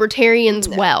representing libertarians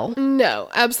well. No,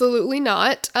 absolutely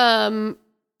not.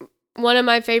 One of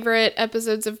my favorite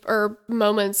episodes or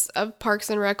moments of Parks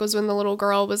and Rec was when the little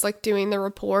girl was like doing the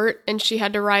report, and she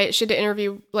had to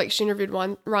interview, like she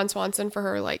interviewed Ron Swanson for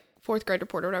her like 4th grade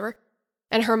report or whatever.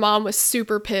 And her mom was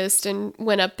super pissed and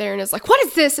went up there and is like, what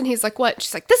is this? And he's like, what?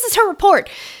 She's like, this is her report.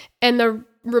 And the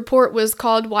report was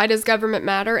called, Why Does Government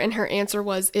Matter? And her answer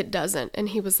was, it doesn't. And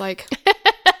he was like,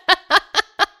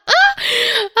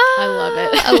 I love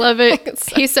it. I love it.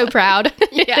 He's so proud.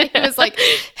 Yeah, he was like,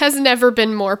 has never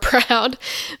been more proud.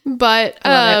 But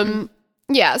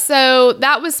yeah, so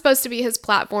that was supposed to be his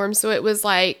platform. So it was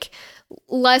like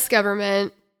less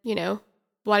government,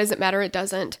 why does it matter? It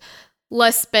doesn't.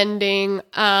 Less spending.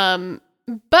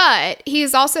 But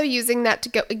he's also using that to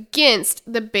go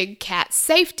against the Big Cat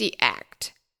Safety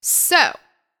Act. So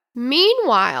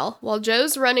meanwhile, while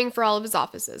Joe's running for all of his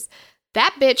offices,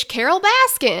 that bitch, Carol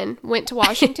Baskin, went to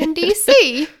Washington,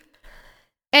 D.C.,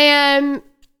 and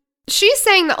she's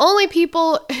saying the only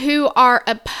people who are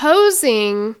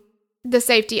opposing the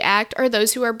Safety Act are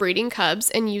those who are breeding cubs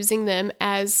and using them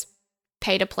as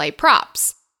pay-to-play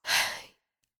props.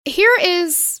 Here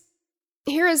is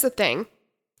the thing.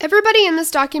 Everybody in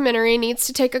this documentary needs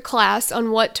to take a class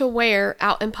on what to wear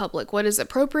out in public. What is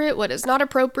appropriate, what is not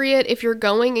appropriate. If you're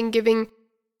going and giving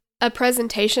a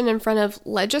presentation in front of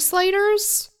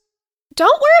legislators,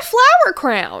 don't wear a flower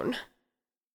crown.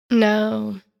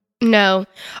 No.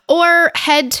 Or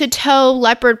head to toe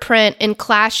leopard print and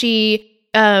clashy.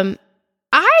 I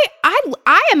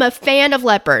am a fan of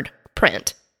leopard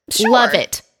print. Sure. Love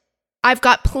it. I've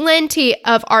got plenty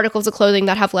of articles of clothing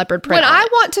that have leopard print. When on I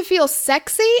it. want to feel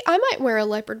sexy, I might wear a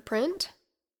leopard print.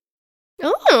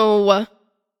 Oh.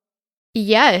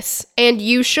 Yes, and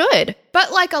you should.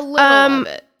 But like a little of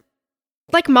it.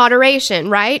 Like moderation,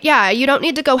 right? Yeah, you don't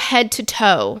need to go head to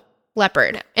toe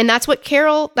leopard. No. And that's what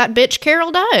that bitch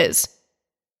Carol does.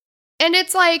 And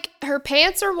it's like her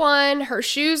pants are one, her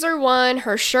shoes are one,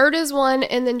 her shirt is one,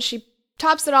 and then she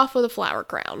tops it off with a flower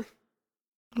crown.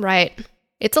 Right.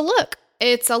 It's a look.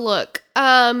 It's a look.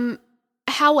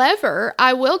 However,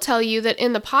 I will tell you that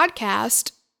in the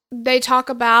podcast, they talk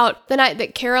about the night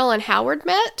that Carol and Howard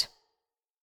met.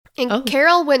 And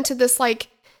Carol went to this like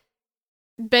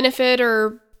benefit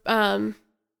or a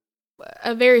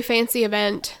very fancy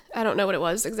event. I don't know what it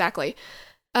was exactly.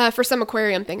 For some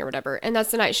aquarium thing or whatever. And that's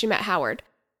the night she met Howard.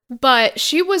 But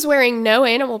she was wearing no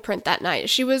animal print that night.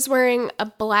 She was wearing a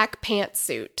black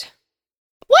pantsuit.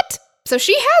 What? So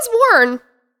she has worn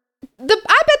I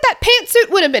bet that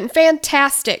pantsuit would have been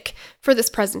fantastic for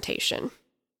this presentation.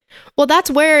 Well, that's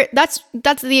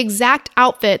the exact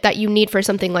outfit that you need for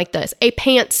something like this. A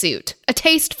pantsuit. A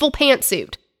tasteful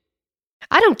pantsuit.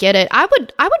 I don't get it. I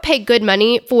would pay good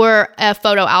money for a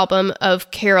photo album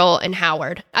of Carol and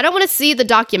Howard. I don't want to see the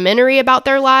documentary about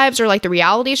their lives or like the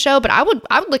reality show, but I would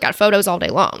look at photos all day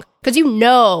long because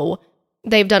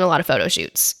they've done a lot of photo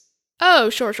shoots. Oh,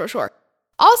 sure.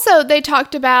 Also, they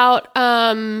talked about,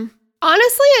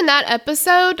 honestly, in that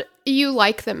episode, you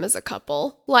like them as a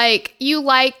couple. Like, you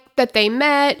like that they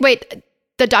met. Wait,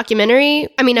 the documentary?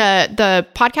 I mean, the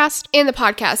podcast? In the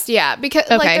podcast, yeah. Because,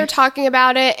 like, they're talking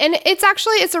about it. And it's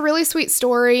a really sweet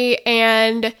story.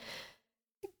 And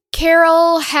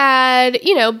Carol had,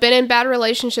 been in bad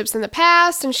relationships in the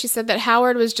past. And she said that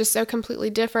Howard was just so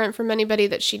completely different from anybody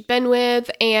that she'd been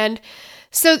with. And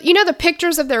so, the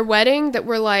pictures of their wedding that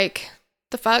were like,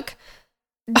 the fuck?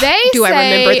 I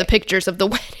remember the pictures of the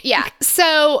wedding? Yeah.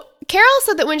 So Carol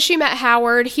said that when she met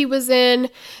Howard, he was in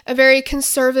a very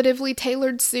conservatively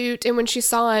tailored suit. And when she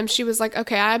saw him, she was like,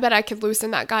 okay, I bet I could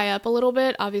loosen that guy up a little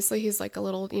bit. Obviously, he's like a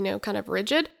little, kind of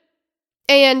rigid.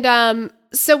 And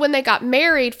so when they got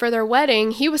married for their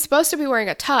wedding, he was supposed to be wearing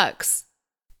a tux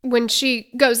when she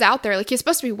goes out there. Like, he's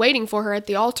supposed to be waiting for her at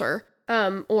the altar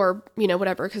or,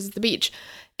 whatever, because it's the beach.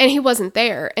 And he wasn't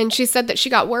there. And she said that she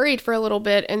got worried for a little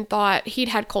bit and thought he'd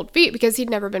had cold feet because he'd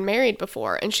never been married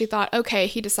before. And she thought, okay,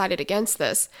 he decided against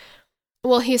this.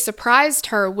 Well, he surprised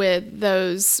her with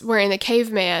those wearing the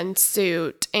caveman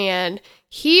suit. And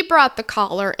he brought the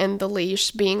collar and the leash,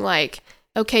 being like,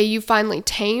 okay, you finally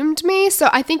tamed me. So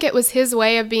I think it was his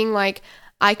way of being like,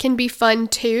 I can be fun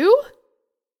too.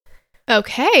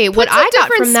 Okay. What I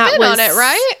got from that was, on it,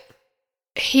 right?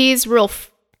 He's real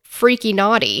freaky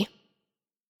naughty.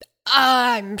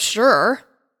 I'm sure.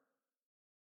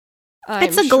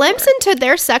 It's a glimpse into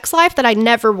their sex life that I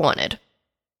never wanted.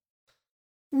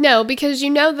 No, because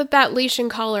that leash and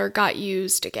collar got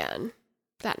used again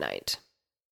that night.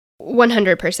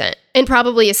 100%. And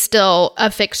probably is still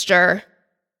a fixture.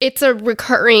 It's a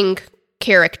recurring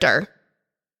character.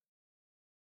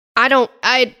 Can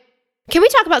we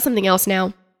talk about something else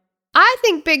now? I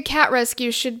think Big Cat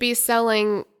Rescue should be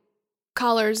selling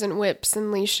collars and whips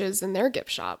and leashes in their gift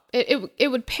shop.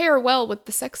 It would pair well with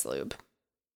the sex lube.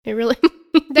 It really...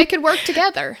 They could work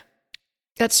together.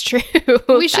 That's true.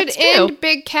 We should end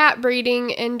big cat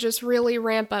breeding and just really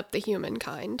ramp up the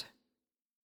humankind.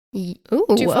 Ooh,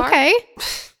 Too far? Okay.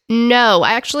 No,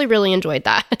 I actually really enjoyed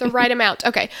that. The right amount.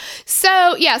 Okay. So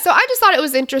I just thought it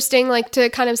was interesting, like, to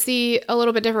kind of see a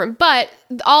little bit different. But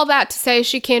all that to say,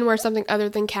 she can wear something other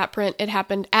than cat print. It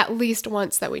happened at least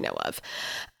once that we know of.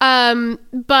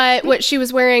 But what she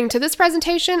was wearing to this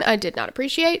presentation, I did not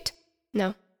appreciate.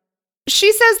 No.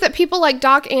 She says that people like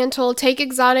Doc Antle take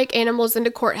exotic animals into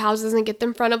courthouses and get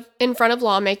them in front of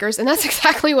lawmakers, and that's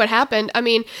exactly what happened. I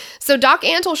mean, so Doc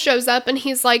Antle shows up and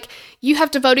he's like, you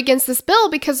have to vote against this bill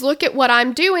because look at what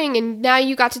I'm doing, and now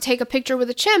you got to take a picture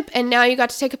with a chimp, and now you got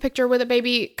to take a picture with a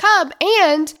baby cub.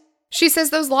 And she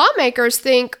says those lawmakers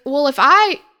think, well, if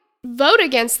I vote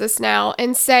against this now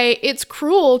and say it's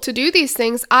cruel to do these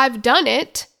things, I've done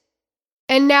it,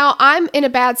 and now I'm in a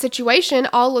bad situation,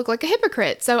 I'll look like a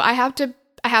hypocrite. So I have to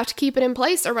keep it in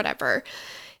place or whatever.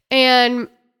 And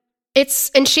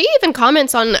she even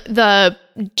comments on the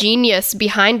genius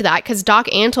behind that, because Doc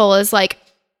Antle is like,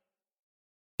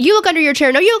 you look under your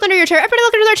chair. No, you look under your chair. Everybody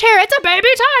look under their chair. It's a baby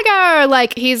tiger.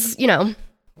 Like, he's,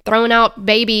 throwing out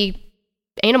baby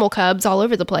animal cubs all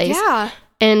over the place. Yeah.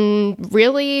 And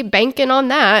really banking on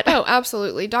that. Oh,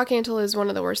 absolutely. Doc Antle is one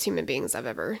of the worst human beings I've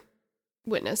ever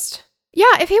witnessed.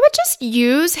 Yeah, if he would just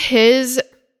use his...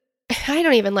 I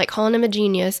don't even like calling him a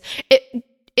genius.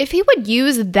 If he would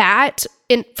use that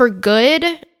for good,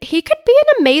 he could be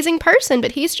an amazing person,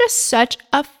 but he's just such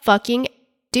a fucking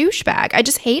douchebag. I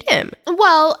just hate him.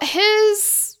 Well,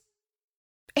 he's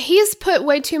put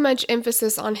way too much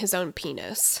emphasis on his own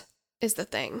penis, is the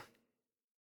thing.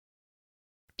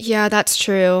 Yeah, that's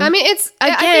true. I mean,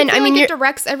 it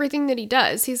directs everything that he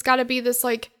does. He's got to be this,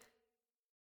 like,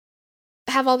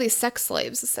 have all these sex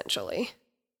slaves, essentially.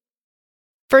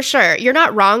 For sure. You're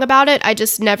not wrong about it. I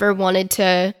just never wanted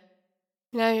to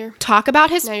talk about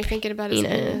his Now you're thinking about his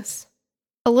penis.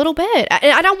 A little bit.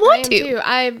 I don't want to. Too.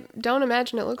 I don't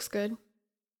imagine it looks good.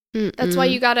 That's why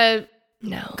you gotta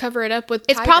cover it up with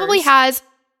tigers.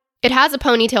 It has a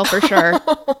ponytail for sure.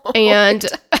 And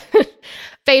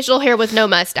facial hair with no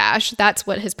mustache. That's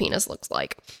what his penis looks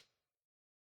like.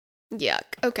 Yuck.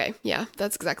 Okay. Yeah,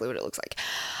 that's exactly what it looks like.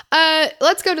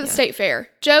 Let's go to the state fair.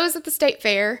 Joe's at the state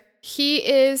fair. He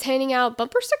is handing out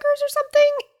bumper stickers or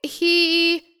something.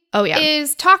 He Oh, yeah.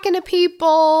 is talking to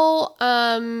people.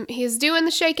 He's doing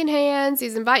the shaking hands.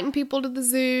 He's inviting people to the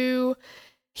zoo.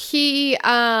 He's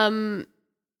of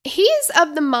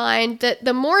the mind that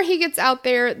the more he gets out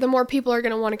there, the more people are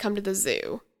going to want to come to the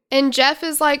zoo. And Jeff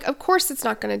is like, of course it's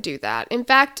not going to do that. In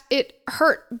fact, it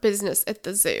hurt business at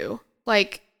the zoo.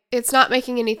 Like, it's not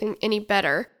making anything any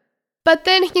better. But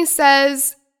then he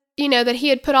says, that he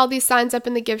had put all these signs up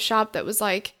in the gift shop that was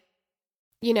like,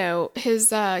 his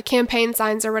campaign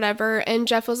signs or whatever. And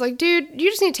Jeff was like, dude, you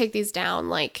just need to take these down.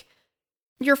 Like,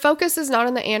 your focus is not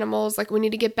on the animals. Like, we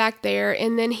need to get back there.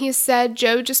 And then he said,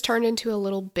 Joe just turned into a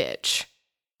little bitch.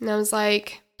 And I was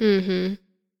like,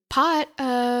 Pot,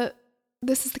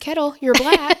 this is the kettle. You're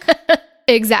black.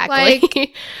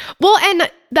 Exactly. Well,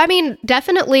 and I mean,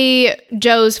 definitely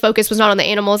Joe's focus was not on the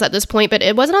animals at this point, but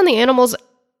it wasn't on the animals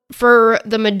for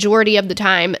the majority of the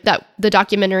time that the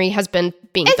documentary has been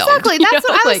being filmed. Exactly. That's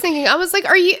what I was thinking. I was like,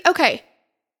 are you okay?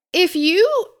 If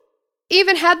you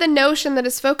even had the notion that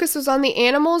his focus was on the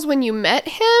animals when you met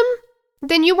him,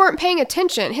 then you weren't paying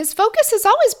attention. His focus has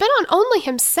always been on only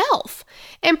himself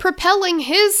and propelling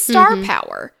his star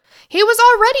power. He was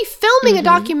already filming a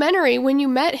documentary when you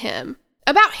met him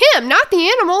about him, not the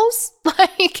animals.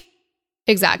 Like,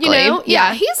 exactly.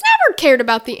 Yeah, he's never cared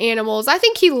about the animals. I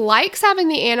think he likes having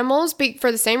the animals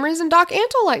for the same reason Doc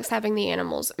Antle likes having the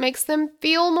animals. It makes them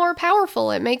feel more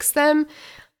powerful. It makes them...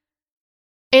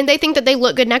 And they think that they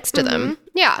look good next to them.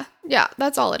 Yeah,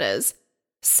 that's all it is.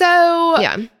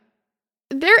 So,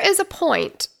 there is a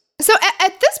point. So,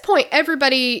 at this point,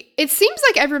 it seems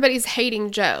like everybody's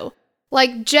hating Joe.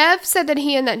 Like, Jeff said that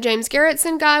he and that James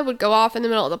Garretson guy would go off in the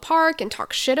middle of the park and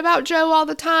talk shit about Joe all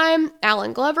the time.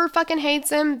 Alan Glover fucking hates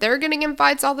him. They're getting in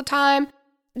fights all the time.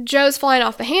 Joe's flying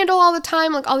off the handle all the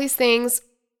time, like all these things.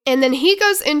 And then he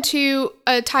goes into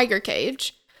a tiger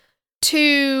cage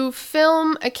to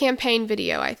film a campaign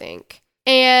video, I think.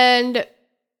 And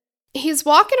he's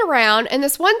walking around, and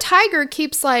this one tiger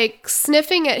keeps, like,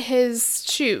 sniffing at his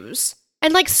shoes.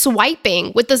 And, like,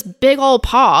 swiping with this big old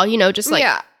paw, just, like...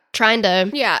 Yeah. Trying to...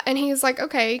 Yeah, and he's like,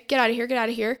 okay, get out of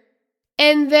here.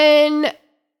 And then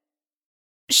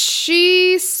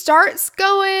she starts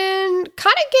kind of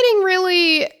getting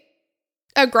really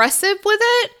aggressive with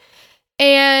it.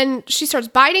 And she starts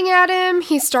biting at him.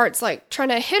 He starts, like, trying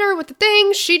to hit her with the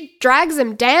thing. She drags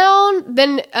him down.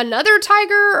 Then another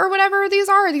tiger or whatever these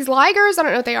ligers, I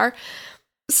don't know what they are,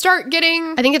 start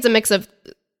getting... I think it's a mix of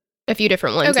a few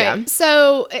different ones, Okay,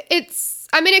 so it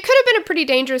could have been a pretty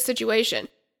dangerous situation.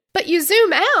 But you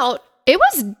zoom out. It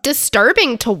was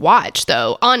disturbing to watch,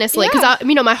 though, honestly, because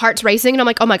my heart's racing, and I'm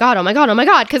like, oh my god,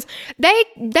 because they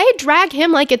drag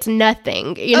him like it's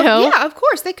nothing, know? Yeah, of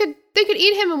course they could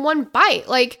eat him in one bite,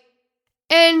 like.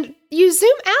 And you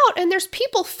zoom out, and there's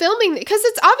people filming because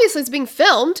it's being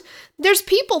filmed. There's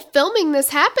people filming this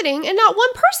happening, and not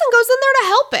one person goes in there to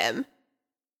help him.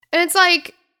 And it's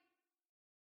like,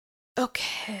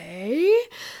 okay,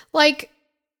 like.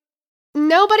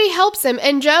 Nobody helps him,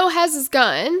 and Joe has his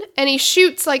gun, and he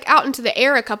shoots, like, out into the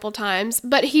air a couple times,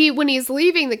 but when he's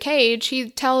leaving the cage, he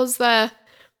tells the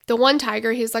one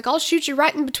tiger, he's like, I'll shoot you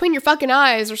right in between your fucking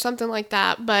eyes, or something like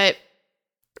that, but,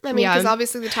 I mean, because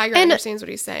obviously the tiger understands what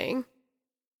he's saying.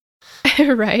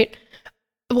 Right.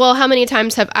 Well, how many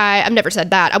times I've never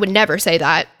said that. I would never say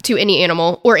that to any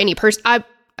animal or any person.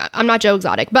 I'm not Joe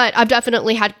Exotic, but I've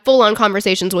definitely had full-on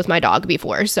conversations with my dog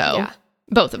before, so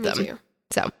both of them. Too.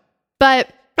 So...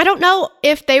 But I don't know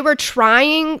if they were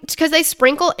trying, because they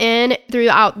sprinkle in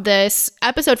throughout this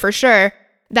episode for sure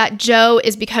that Joe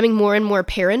is becoming more and more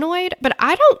paranoid. But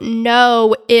I don't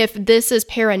know if this is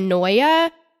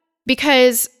paranoia,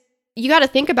 because you got to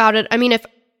think about it. I mean,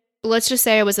 let's just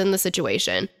say I was in the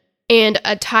situation and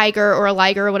a tiger or a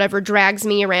liger or whatever drags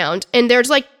me around, and there's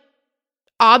like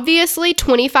obviously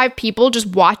 25 people just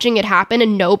watching it happen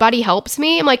and nobody helps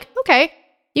me. I'm like, okay.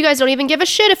 You guys don't even give a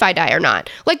shit if I die or not.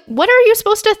 Like, what are you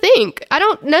supposed to think? I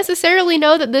don't necessarily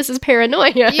know that this is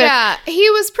paranoia. Yeah, he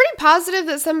was pretty positive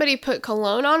that somebody put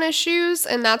cologne on his shoes,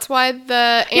 and that's why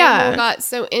the animal got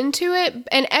so into it.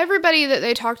 And everybody that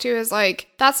they talk to is like,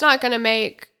 that's not going to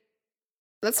make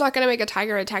a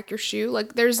tiger attack your shoe.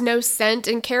 Like, there's no scent.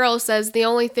 And Carol says the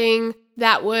only thing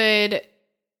that would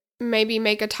maybe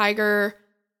make a tiger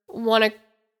want to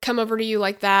come over to you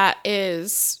like that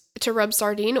is to rub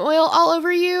sardine oil all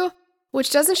over you, which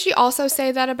doesn't she also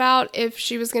say that about if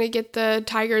she was going to get the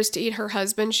tigers to eat her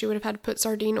husband, she would have had to put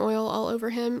sardine oil all over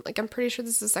him. Like, I'm pretty sure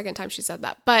this is the second time she said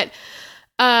that. But,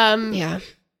 yeah.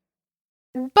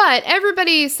 But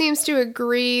everybody seems to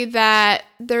agree that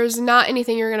there's not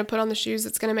anything you're going to put on the shoes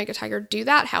that's going to make a tiger do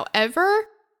that. However,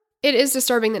 it is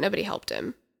disturbing that nobody helped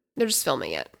him. They're just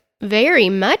filming it. Very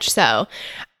much so.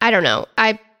 I don't know.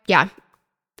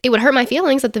 It would hurt my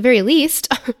feelings at the very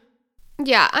least.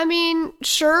 Yeah, I mean,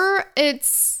 sure,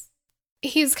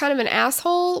 he's kind of an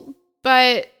asshole,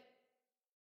 but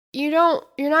you're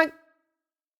not,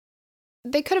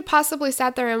 they could have possibly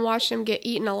sat there and watched him get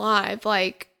eaten alive.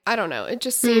 Like, I don't know. It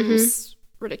just seems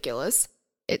ridiculous.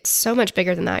 It's so much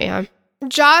bigger than that, yeah.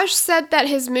 Josh said that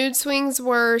his mood swings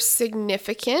were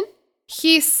significant.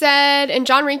 He said, and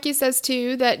John Reinke says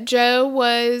too, that Joe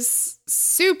was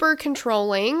super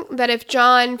controlling, that if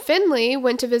John Finley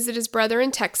went to visit his brother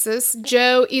in Texas,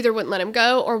 Joe either wouldn't let him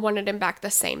go or wanted him back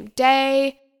the same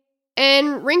day.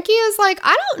 And Reinke is like,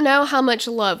 I don't know how much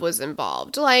love was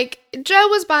involved. Like, Joe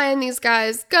was buying these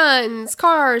guys guns,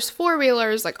 cars,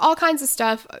 four-wheelers, like all kinds of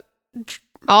stuff.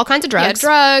 All kinds of drugs.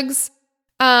 Yeah, drugs.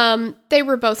 They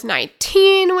were both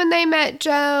 19 when they met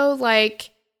Joe.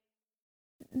 Like,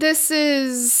 this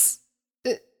is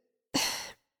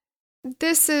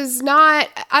not,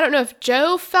 I don't know if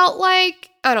Joe felt like,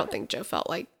 I don't think Joe felt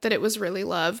like that it was really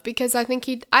love, because I think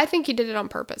he did it on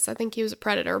purpose. I think he was a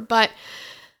predator, but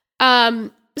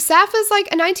Saf is like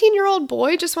a 19-year-old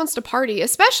boy just wants to party,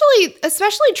 especially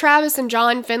Travis and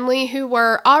John Finley, who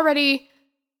were already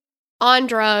on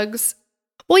drugs.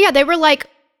 Well, yeah, they were like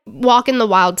walking the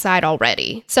wild side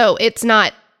already. So it's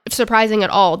not surprising at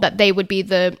all that they would be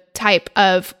the type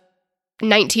of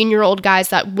 19-year-old guys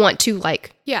that want to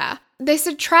like. Yeah. They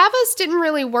said Travis didn't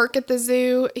really work at the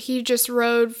zoo. He just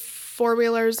rode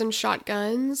four-wheelers and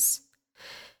shotguns.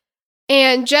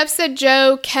 And Jeff said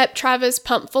Joe kept Travis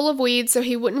pumped full of weed so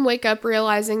he wouldn't wake up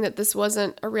realizing that this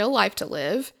wasn't a real life to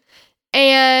live.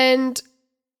 And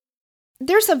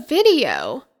there's a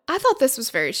video. I thought this was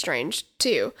very strange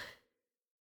too,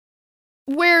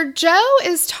 where Joe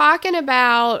is talking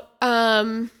about,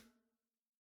 I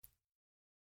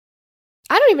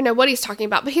don't even know what he's talking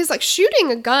about, but he's like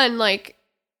shooting a gun, like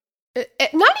not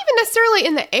even necessarily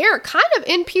in the air, kind of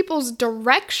in people's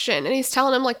direction. And he's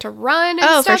telling them like to run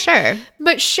and stuff. For sure.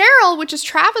 But Cheryl, which is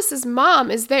Travis's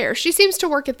mom, is there. She seems to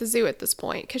work at the zoo at this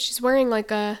point because she's wearing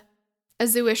like a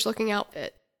zoo-ish looking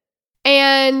outfit.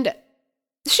 And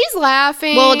she's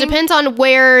laughing. Well, it depends on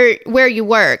where you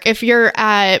work. If you're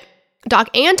at Doc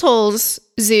Antle's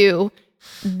zoo,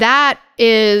 that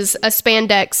is a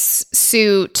spandex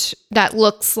suit that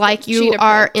looks like you Cheetah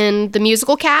are print. in the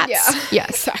musical Cats. Yeah, Yes.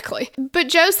 exactly. But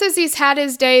Joe says he's had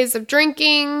his days of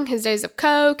drinking, his days of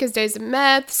coke, his days of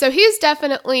meth. So he's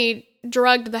definitely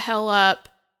drugged the hell up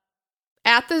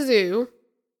at the zoo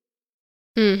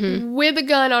with a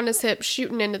gun on his hip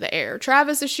shooting into the air.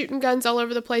 Travis is shooting guns all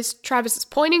over the place. Travis is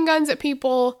pointing guns at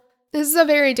people. This is a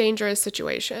very dangerous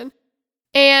situation.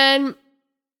 And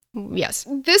Yes.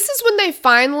 this is when they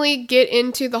finally get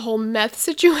into the whole meth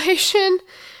situation,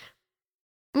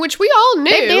 which we all knew.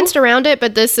 They danced around it,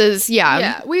 but this is,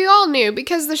 Yeah, we all knew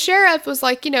because the sheriff was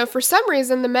like, for some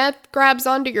reason the meth grabs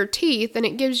onto your teeth and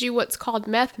it gives you what's called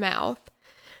meth mouth.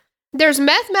 There's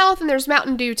meth mouth and there's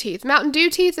Mountain Dew teeth. Mountain Dew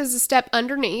teeth is a step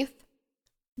underneath,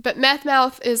 but meth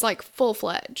mouth is like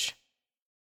full-fledged.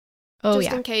 Oh,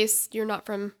 Just yeah. in case you're not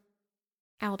from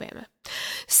Alabama.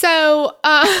 So,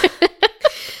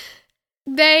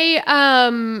 they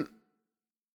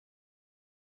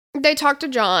talked to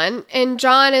John, and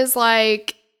John is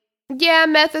like, yeah,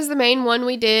 meth is the main one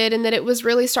we did, and that it was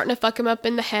really starting to fuck him up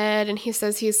in the head, and he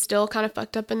says he's still kind of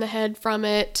fucked up in the head from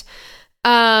it.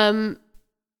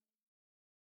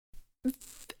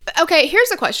 Okay,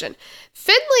 here's a question.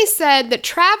 Finley said that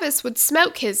Travis would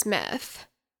smoke his meth.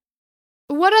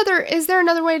 Is there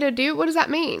another way to do? What does that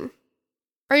mean?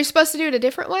 Are you supposed to do it a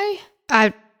different way?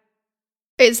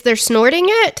 Is there snorting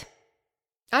it?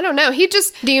 I don't know.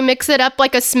 Do you mix it up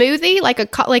like a smoothie, like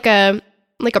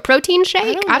a protein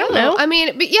shake? I don't know. I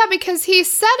mean, but yeah, because he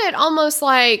said it almost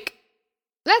like,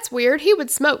 that's weird. He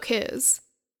would smoke his.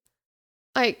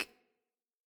 Like,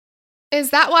 is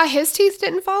that why his teeth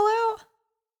didn't fall out?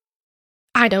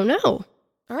 I don't know.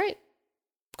 All right.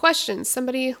 Questions.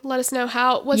 Somebody let us know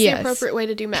what's Yes. the appropriate way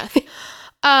to do meth.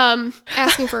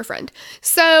 Asking for a friend.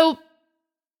 So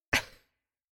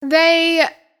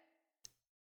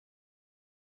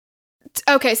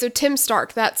so Tim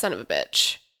Stark, that son of a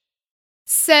bitch,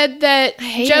 said that I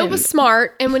hate Joe him. was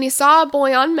smart, and when he saw a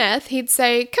boy on meth, he'd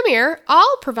say, come here,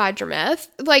 I'll provide your meth.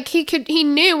 Like, he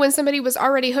knew when somebody was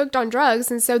already hooked on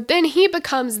drugs, and so then he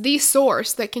becomes the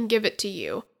source that can give it to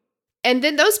you. And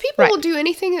then those people will do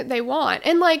anything that they want.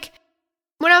 And like,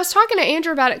 when I was talking to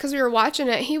Andrew about it, because we were watching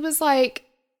it, he was like,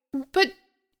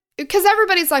 because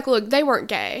everybody's like, look, they weren't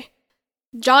gay.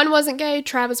 John wasn't gay,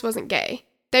 Travis wasn't gay.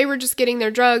 they were just getting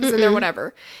their drugs and their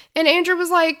whatever. And Andrew was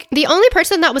like, The only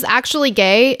person that was actually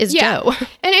gay is Joe.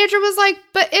 And Andrew was like,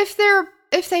 but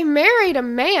if they married a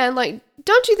man, like,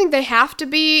 don't you think they have to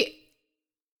be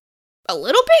a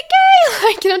little bit gay?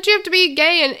 Like, don't you have to be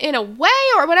gay in a way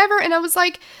or whatever? And I was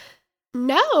like,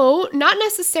 no, not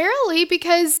necessarily,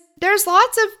 because there's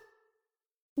lots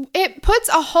of, it puts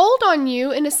a hold on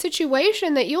you in a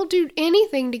situation that you'll do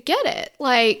anything to get it.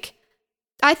 Like,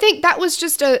 I think that was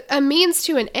just a means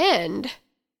to an end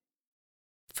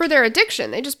for their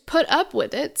addiction. They just put up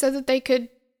with it so that they could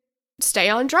stay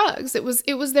on drugs. It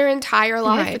was their entire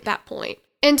life at that point.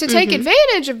 And to take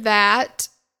advantage of that,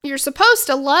 you're supposed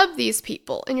to love these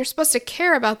people and you're supposed to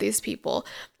care about these people,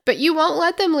 but you won't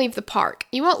let them leave the park.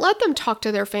 You won't let them talk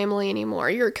to their family anymore.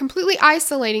 You're completely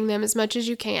isolating them as much as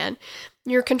you can.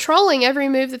 You're controlling every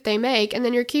move that they make, and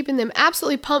then you're keeping them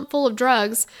absolutely pumped full of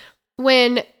drugs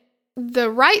when the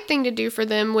right thing to do for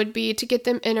them would be to get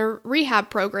them in a rehab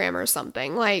program or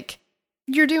something. Like,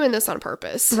 you're doing this on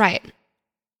purpose. Right.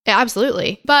 Yeah,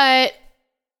 absolutely. But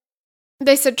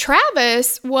they said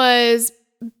Travis was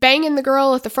banging the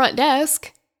girl at the front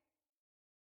desk.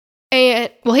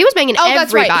 And Well, he was banging everybody.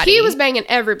 That's right. He was banging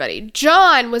everybody.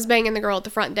 John was banging the girl at the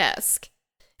front desk.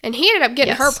 And he ended up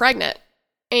getting her pregnant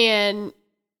and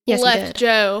left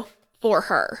Joe for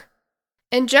her.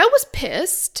 And Joe was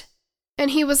pissed. And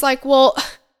he was like, well,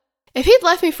 if he'd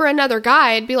left me for another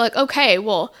guy, I'd be like, okay,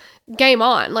 well, game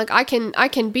on. Like, I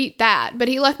can beat that. But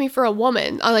he left me for a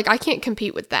woman. I can't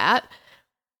compete with that.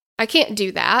 I can't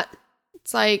do that.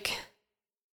 It's like,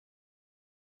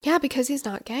 yeah, because he's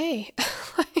not gay.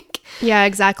 Yeah,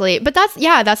 exactly. But that's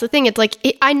the thing. It's like,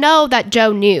 I know that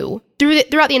Joe knew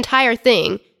throughout the entire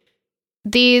thing,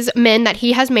 these men that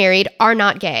he has married are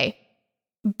not gay.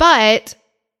 But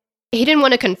he didn't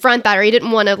want to confront that, or he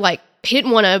didn't want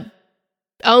to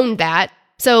own that.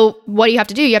 So what do you have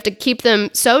to do? You have to keep them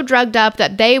so drugged up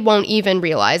that they won't even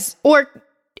realize or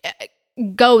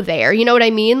go there. You know what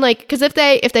I mean? Like, because if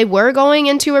they were going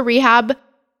into a rehab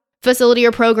facility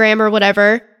or program or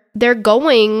whatever, they're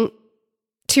going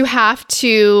to have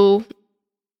to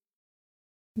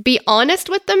be honest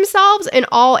with themselves in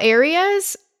all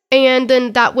areas, and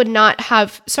then that would not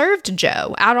have served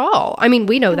Joe at all. I mean,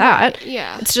 we know that.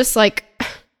 Yeah. It's just like,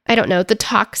 I don't know, the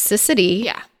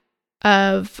toxicity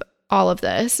of all of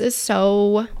this is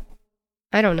so,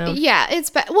 I don't know. Yeah, it's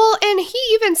bad. Well, and he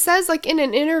even says, like, in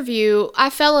an interview, I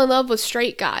fell in love with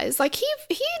straight guys. Like, he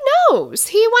knows.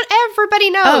 Everybody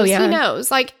knows. He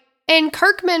knows. Like, and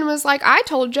Kirkman was like, I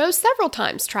told Joe several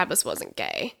times Travis wasn't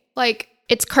gay. Like,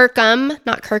 it's Kirkham,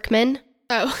 not Kirkman.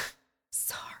 Oh,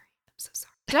 sorry. I'm so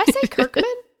sorry. Did I say Kirkman?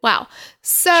 Wow.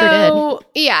 So, sure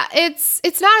did. Yeah, it's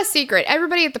not a secret.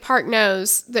 Everybody at the park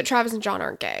knows that Travis and John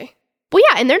aren't gay. Well,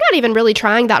 yeah, and they're not even really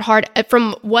trying that hard.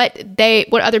 From what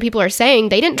other people are saying,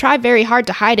 they didn't try very hard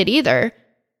to hide it either.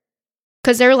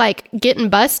 Because they're like getting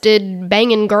busted,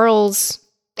 banging girls.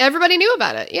 Everybody knew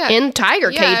about it, yeah. In tiger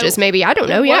cages, maybe. I don't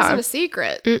know, It wasn't a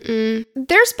secret. Mm-mm.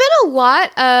 There's been a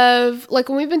lot of, like,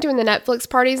 when we've been doing the Netflix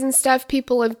parties and stuff,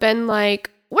 people have been like,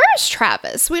 where's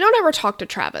Travis? We don't ever talk to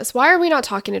Travis. Why are we not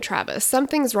talking to Travis?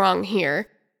 Something's wrong here.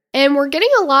 And we're getting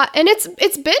a lot, and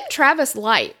it's been Travis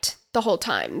light the whole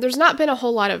time. There's not been a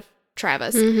whole lot of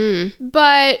Travis. Mm-hmm.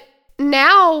 But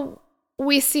now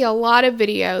we see a lot of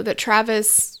video that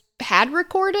Travis had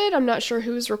recorded. I'm not sure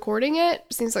who's recording it.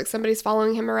 Seems like somebody's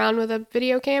following him around with a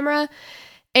video camera.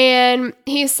 And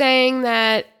he's saying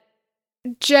that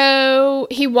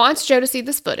he wants Joe to see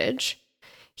this footage.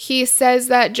 He says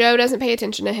that Joe doesn't pay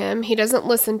attention to him. He doesn't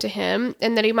listen to him,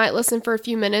 and that he might listen for a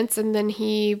few minutes and then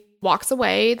he walks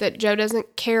away, that Joe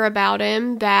doesn't care about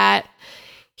him, that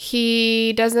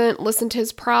he doesn't listen to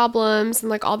his problems and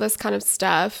like all this kind of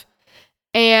stuff.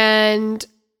 And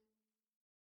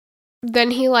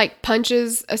then he like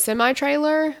punches a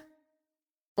semi-trailer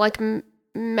like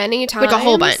many times. Like a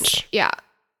whole bunch. Yeah.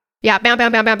 Yeah, bam,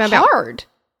 bam, bam, bam, bam, bam. Hard.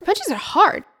 Punches are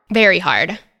hard. Very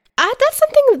hard. That's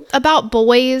something about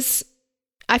boys.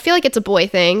 I feel like it's a boy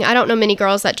thing. I don't know many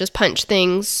girls that just punch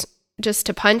things just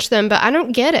to punch them, but I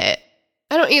don't get it.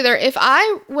 I don't either. If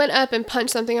I went up and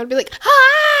punched something, I'd be like,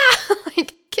 ah!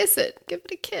 Like, kiss it. Give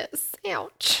it a kiss.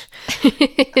 Ouch.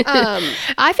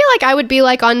 I feel like I would be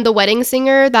like on The Wedding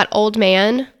Singer, that old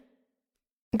man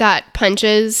that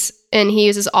punches and he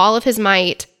uses all of his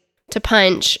might to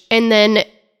punch. And then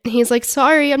he's like,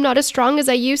 sorry, I'm not as strong as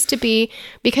I used to be,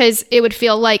 because it would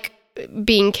feel like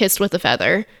being kissed with a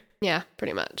feather. Yeah,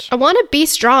 pretty much. I want to be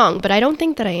strong, but I don't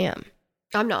think that I am.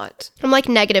 I'm not. I'm like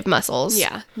negative muscles.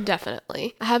 Yeah,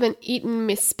 definitely. I haven't eaten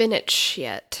my spinach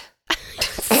yet.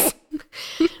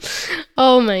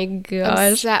 Oh my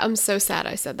gosh. I'm so sad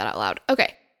I said that out loud.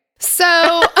 Okay.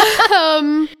 So,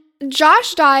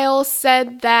 Josh Dial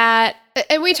said that,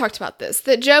 and we talked about this,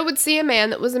 that Joe would see a man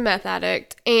that was a meth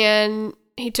addict and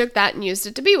he took that and used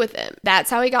it to be with him. That's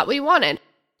how he got what he wanted.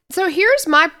 So here's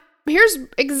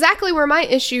exactly where my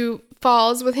issue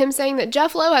falls with him saying that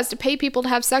Jeff Lowe has to pay people to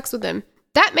have sex with him.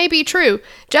 That may be true.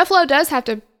 Jeff Lowe does have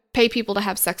to pay people to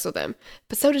have sex with him,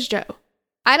 but so does Joe.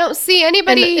 I don't see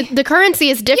anybody. And the currency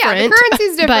is different. Yeah, the currency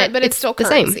is different, but it's still the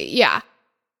currency. same. Yeah.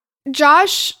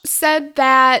 Josh said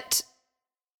that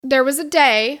there was a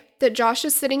day that Josh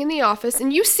is sitting in the office,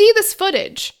 and you see this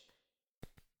footage.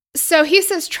 So he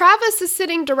says Travis is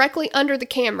sitting directly under the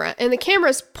camera, and the camera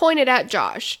is pointed at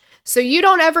Josh. So you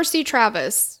don't ever see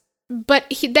Travis,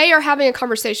 but they are having a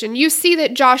conversation. You see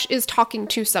that Josh is talking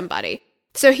to somebody.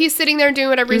 So he's sitting there doing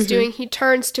whatever he's doing. He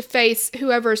turns to face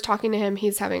whoever is talking to him.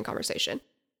 He's having a conversation.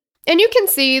 And you can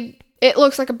see it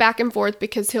looks like a back and forth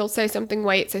because he'll say something,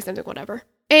 wait, say something, whatever.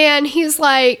 And he's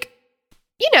like,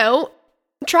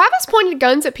 Travis pointed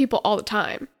guns at people all the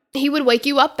time. He would wake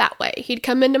you up that way. He'd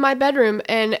come into my bedroom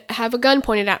and have a gun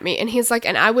pointed at me. And he's like,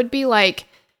 and I would be like,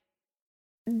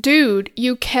 dude,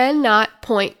 you cannot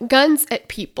point guns at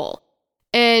people.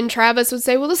 And Travis would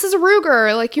say, well, this is a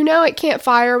Ruger. Like, it can't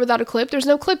fire without a clip. There's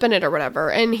no clip in it or whatever.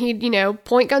 And he'd,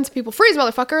 point guns at people. Freeze,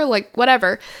 motherfucker. Like,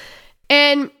 whatever.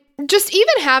 And just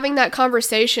even having that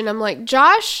conversation, I'm like,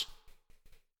 Josh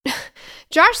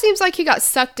seems like he got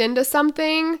sucked into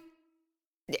something.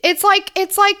 It's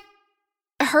like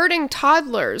hurting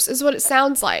toddlers is what it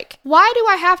sounds like. Why do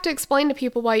I have to explain to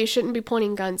people why you shouldn't be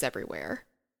pointing guns everywhere?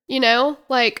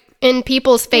 Like in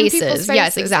people's faces.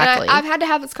 Yes, exactly. I've had to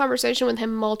have this conversation with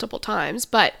him multiple times,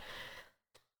 but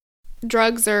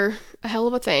drugs are a hell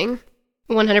of a thing.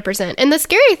 100%. And the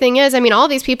scary thing is, all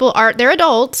these people they're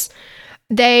adults.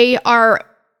 They are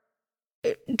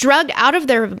drugged out of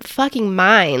their fucking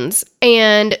minds.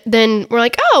 And then we're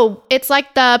like, oh, it's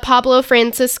like the Pablo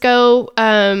Francisco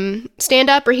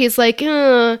stand-up where he's like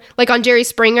on Jerry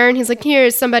Springer, and he's like,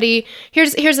 here's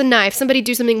a knife. Somebody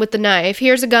do something with the knife.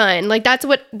 Here's a gun. Like, that's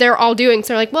what they're all doing. So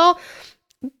they're like, well,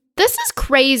 this is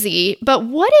crazy, but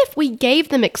what if we gave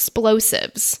them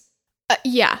explosives?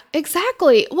 Yeah,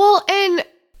 exactly. Well, and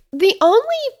the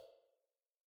only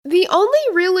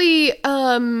really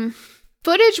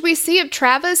footage we see of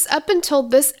Travis up until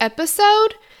this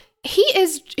episode,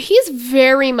 he's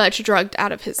very much drugged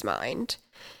out of his mind.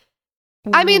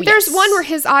 There's one where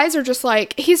his eyes are just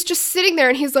like, he's just sitting there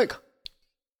and he's like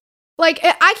I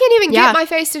can't even get my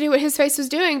face to do what his face was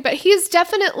doing, but he's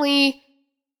definitely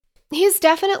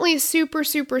super,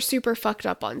 super, super fucked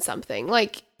up on something.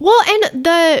 Like, well, and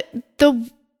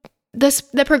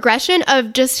the progression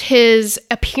of just his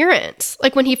appearance,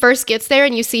 like when he first gets there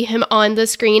and you see him on the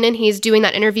screen and he's doing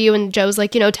that interview and Joe's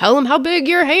like, tell him how big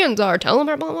your hands are, tell him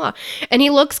blah, blah, blah. And he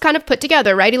looks kind of put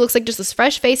together, right? He looks like just this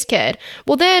fresh-faced kid.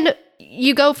 Well, then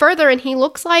you go further and he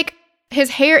looks like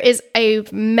his hair is a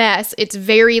mess. It's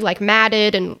very like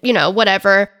matted and,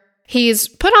 whatever. He's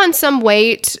put on some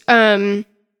weight.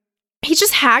 He's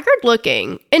just haggard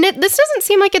looking. And this doesn't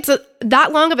seem like it's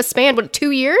that long of a span. What,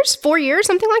 2 years? 4 years?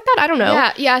 Something like that? I don't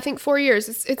know. Yeah, I think 4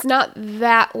 years. It's not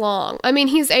that long.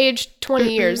 He's aged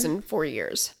 20 years in 4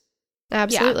 years.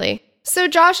 Absolutely. Yeah. So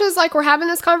Josh is like, we're having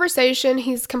this conversation.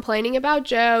 He's complaining about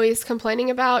Joe. He's complaining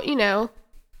about,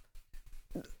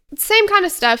 same kind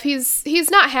of stuff.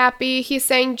 He's not happy. He's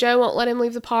saying Joe won't let him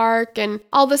leave the park and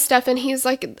all this stuff. And he's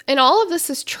like, and all of this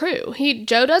is true.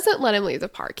 Joe doesn't let him leave the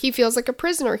park. He feels like a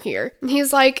prisoner here. And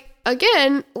he's like,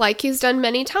 again, like he's done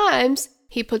many times,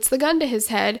 he puts the gun to his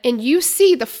head and you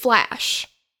see the flash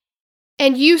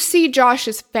and you see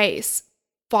Josh's face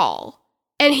fall.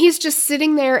 And he's just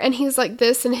sitting there and he's like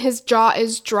this and his jaw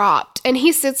is dropped. And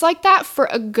he sits like that for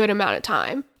a good amount of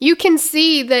time. You can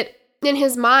see that in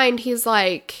his mind, he's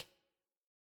like,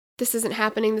 this isn't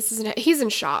happening. He's in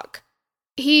shock.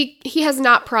 He has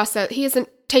not processed, he hasn't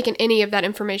taken any of that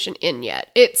information in yet.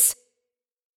 It's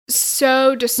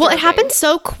so disturbing. Well, it happened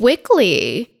so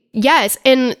quickly. Yes.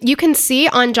 And you can see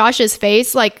on Josh's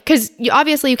face, like, because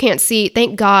obviously you can't see,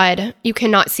 thank God you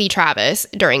cannot see Travis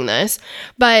during this,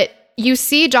 but you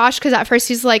see Josh because at first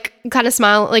he's like kind of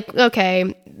smiling, like,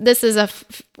 okay, this is a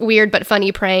weird but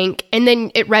funny prank, and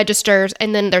then it registers,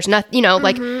 and then there's nothing,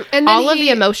 like and all of the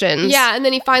emotions. Yeah, and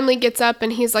then he finally gets up,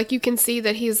 and he's like, you can see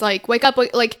that he's like, wake up,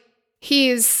 like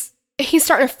he's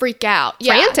starting to freak out,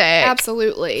 frantic,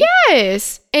 absolutely,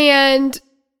 yes, and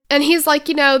he's like,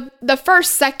 the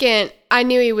first second I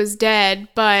knew he was dead,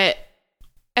 but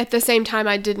at the same time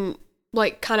I didn't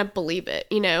like kind of believe it,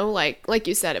 like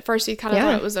you said, at first he kind of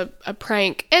thought it was a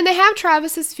prank, and they have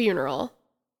Travis's funeral.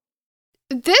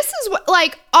 This is what,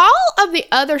 like, all of the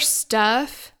other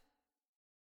stuff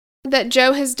that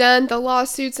Joe has done, the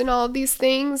lawsuits and all of these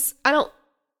things, I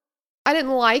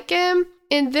didn't like him.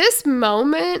 In this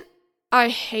moment, I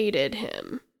hated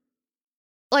him.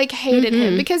 Like, hated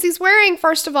him. Because he's wearing,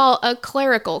 first of all, a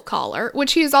clerical collar,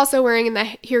 which he is also wearing in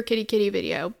the Here Kitty Kitty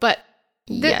video. But,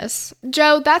 yes.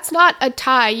 Joe, that's not a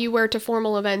tie you wear to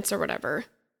formal events or whatever.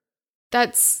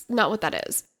 That's not what that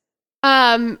is.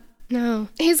 No.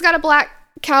 He's got a black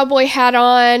cowboy hat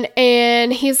on,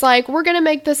 and he's like, we're going to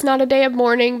make this not a day of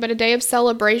mourning, but a day of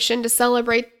celebration to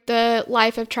celebrate the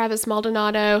life of Travis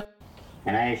Maldonado.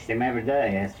 And I asked him every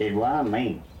day, I said, why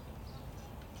me?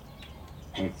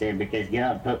 He said, because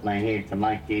God put me here to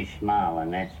make you smile,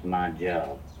 and that's my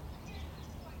job.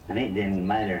 And it didn't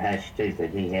matter how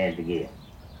stupid he had to get.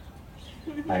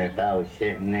 Or if I was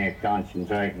sitting there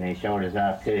concentrating as short as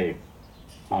I could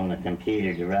on the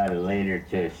computer to write a letter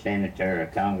to a senator or a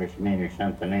congressman or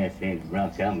something else, he'd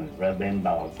come and rub them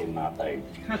balls in my face.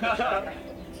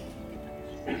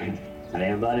 And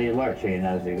everybody that works here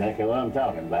knows exactly what I'm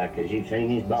talking about, because you've seen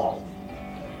his balls.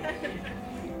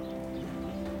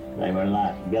 They were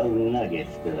like golden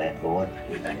nuggets to that boy.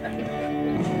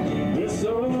 This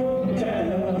old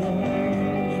town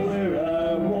is where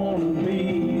I wanna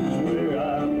be, is where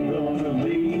I'm gonna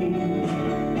be.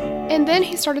 And then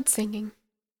he started singing.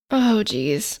 Oh,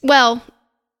 geez. Well,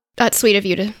 that's sweet of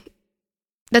you to...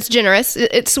 That's generous.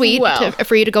 It's sweet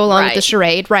for you to go along with the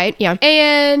charade, right? Yeah.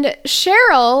 And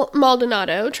Cheryl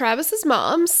Maldonado, Travis's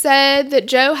mom, said that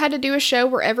Joe had to do a show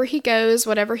wherever he goes,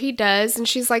 whatever he does. And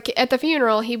she's like, at the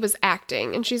funeral, he was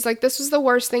acting. And she's like, this was the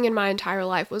worst thing in my entire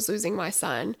life, was losing my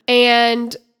son.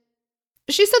 And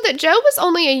she said that Joe was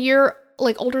only a year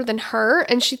older than her,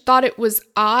 and she thought it was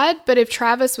odd, but if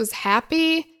Travis was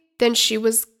happy, then she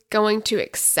was going to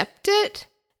accept it.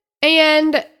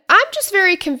 And I'm just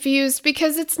very confused,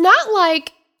 because it's not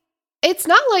like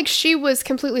she was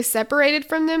completely separated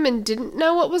from them and didn't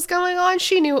know what was going on.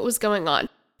 She knew what was going on.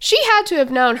 She had to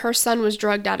have known her son was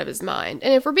drugged out of his mind.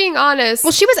 And if we're being honest...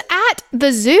 Well, she was at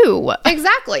the zoo.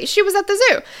 Exactly. She was at the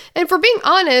zoo. And if we're being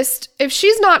honest, if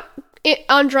she's not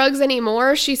on drugs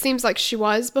anymore, she seems like she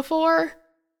was before.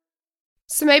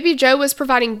 So maybe Joe was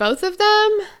providing both of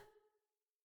them?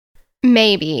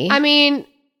 Maybe. I mean...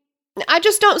 I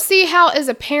just don't see how, as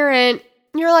a parent,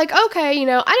 you're like, okay,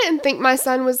 I didn't think my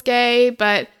son was gay,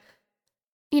 but,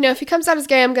 if he comes out as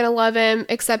gay, I'm going to love him,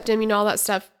 accept him, all that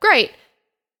stuff. Great.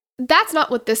 That's not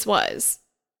what this was.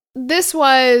 This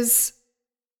was,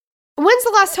 when's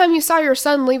the last time you saw your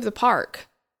son leave the park?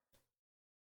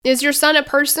 Is your son a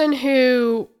person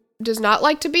who does not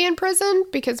like to be in prison?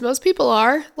 Because most people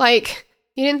are. Like,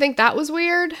 you didn't think that was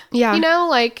weird? Yeah.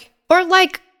 Or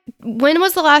when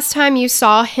was the last time you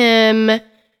saw him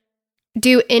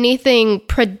do anything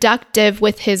productive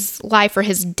with his life or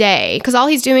his day? Because all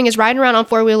he's doing is riding around on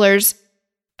four-wheelers,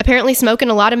 apparently smoking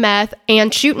a lot of meth,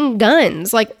 and shooting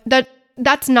guns. Like,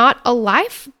 that's not a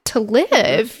life to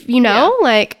live, Yeah.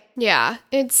 Yeah,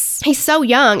 he's so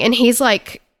young, and he's,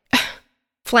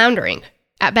 floundering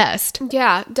at best.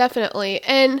 Yeah, definitely.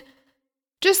 And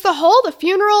just the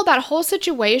funeral, that whole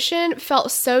situation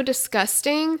felt so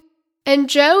disgusting. And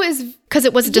Joe is... Because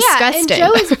it was disgusting. And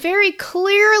Joe is very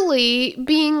clearly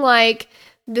being like,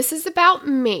 this is about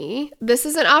me. This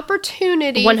is an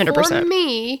opportunity 100%. for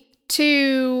me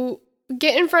to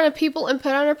get in front of people and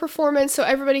put on a performance so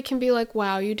everybody can be like,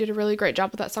 wow, you did a really great job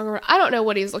with that song. I don't know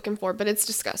what he's looking for, but it's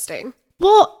disgusting.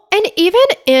 Well, and even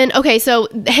in... Okay, so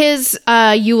his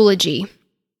eulogy...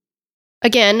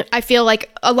 Again, I feel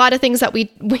like a lot of things that we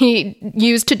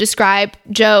use to describe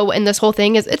Joe and this whole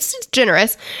thing it's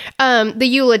generous. The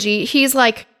eulogy, he's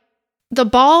like, the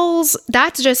balls,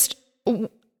 that's just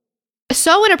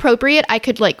so inappropriate, I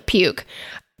could puke.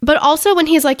 But also when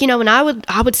he's like, when I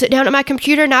would sit down at my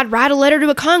computer and I'd write a letter to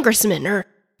a congressman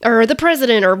or the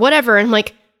president or whatever. And I'm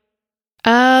like,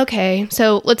 okay,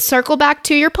 so let's circle back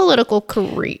to your political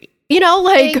career.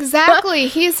 Exactly.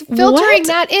 He's filtering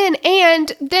that in.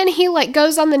 And then he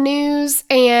goes on the news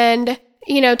and,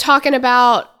 talking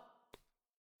about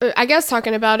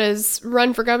his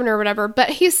run for governor or whatever.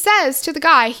 But he says to the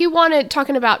guy,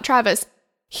 talking about Travis,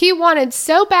 he wanted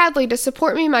so badly to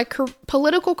support me in my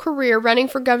political career running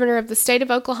for governor of the state of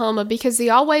Oklahoma, because he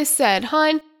always said,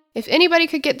 hon, if anybody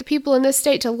could get the people in this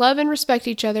state to love and respect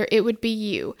each other, it would be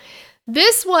you.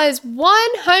 This was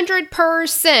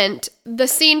 100% the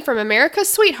scene from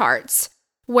America's Sweethearts,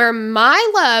 where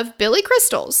my love, Billy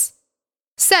Crystals,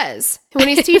 says, when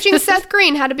he's teaching Seth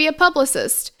Green how to be a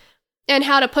publicist and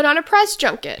how to put on a press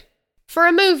junket for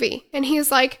a movie. And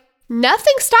he's like,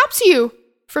 nothing stops you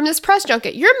from this press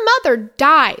junket. Your mother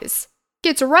dies,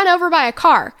 gets run over by a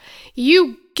car.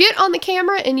 You get on the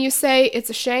camera and you say,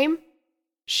 it's a shame.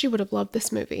 she would have loved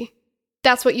this movie.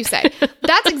 That's what you say.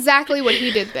 That's exactly what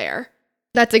he did there.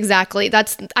 I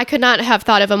could not have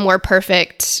thought of a more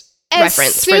perfect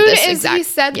reference for this as soon as he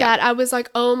said that, I was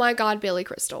like, oh my God, Billy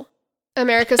Crystal.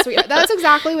 America's Sweetheart. That's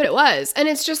exactly what it was. And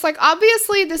it's just like,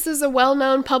 obviously this is a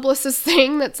well-known publicist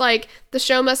thing that's like, the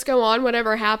show must go on,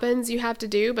 whatever happens, you have to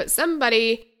do. But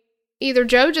somebody, either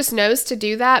Joe just knows to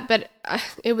do that, but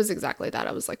it was exactly that.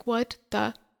 I was like, what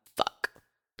the fuck?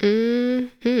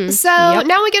 Mm-hmm. So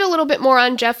now we get a little bit more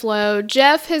on Jeff Lowe.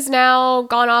 Jeff has now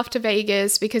gone off to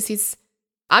Vegas because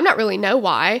I'm not really know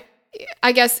why.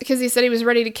 I guess because he said he was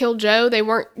ready to kill Joe. They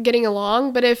weren't getting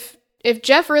along. But if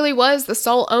Jeff really was the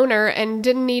sole owner and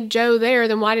didn't need Joe there,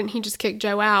 then why didn't he just kick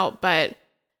Joe out? But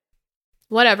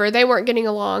whatever, they weren't getting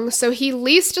along. So he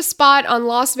leased a spot on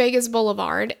Las Vegas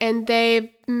Boulevard, and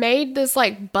they made this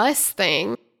like bus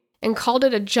thing and called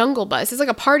it a jungle bus. It's like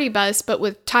a party bus, but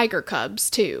with tiger cubs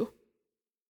too,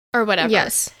 or whatever.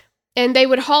 Yes. And they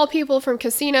would haul people from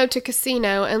casino to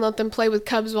casino and let them play with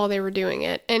cubs while they were doing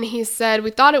it. And he said,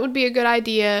 we thought it would be a good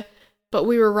idea, but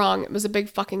we were wrong. It was a big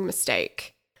fucking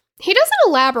mistake. He doesn't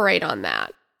elaborate on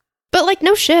that. But like,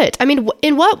 no shit. I mean,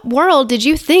 in what world did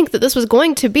you think that this was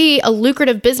going to be a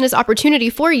lucrative business opportunity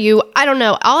for you? I don't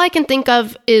know. All I can think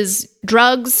of is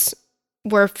drugs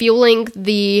were fueling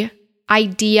the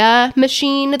idea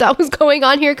machine that was going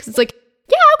on here. Because it's like,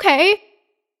 yeah, okay.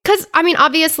 Because, I mean,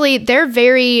 obviously, they're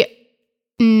very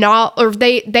not, or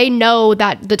they know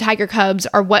that the tiger cubs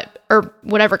are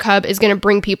whatever cub is going to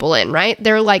bring people in, right?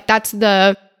 They're like, that's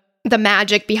the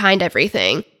magic behind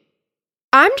everything.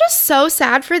 I'm just so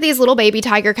sad for these little baby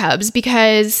tiger cubs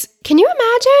because can you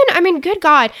imagine? I mean, good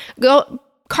God, go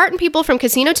carting people from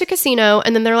casino to casino,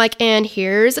 and then they're like, and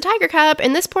here's a tiger cub,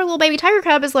 and this poor little baby tiger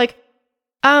cub is like,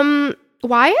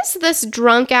 why is this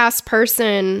drunk ass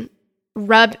person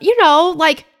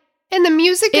like, and the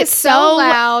music it's is so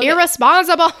loud,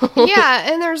 irresponsible. Yeah,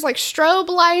 and there's like strobe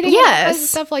lighting, yes, and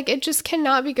stuff. Like, it just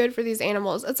cannot be good for these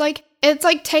animals. It's like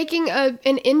taking an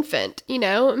infant,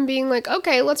 and being like,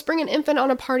 okay, let's bring an infant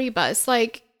on a party bus.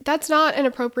 Like, that's not an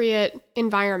appropriate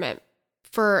environment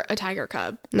for a tiger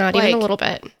cub. Not even a little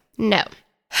bit. No.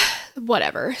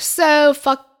 Whatever. So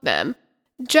fuck them.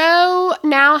 Joe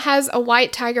now has a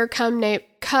white tiger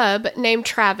cub named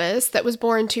Travis that was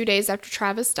born 2 days after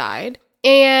Travis died.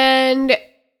 And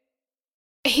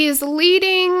he's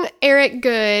leading Eric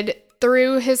Good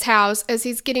through his house as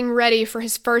he's getting ready for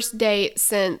his first date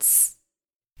since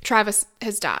Travis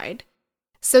has died.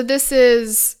 So this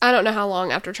is, I don't know how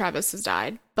long after Travis has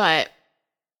died, but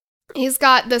he's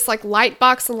got this like light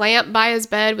box lamp by his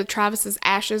bed with Travis's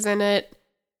ashes in it.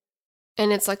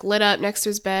 And it's like lit up next to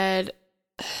his bed.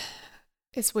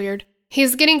 It's weird.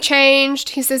 He's getting changed.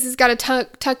 He says he's got to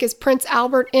tuck his Prince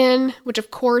Albert in, which of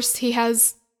course he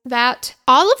has that.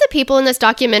 All of the people in this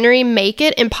documentary make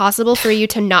it impossible for you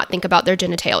to not think about their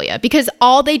genitalia because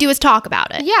all they do is talk about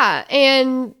it. Yeah,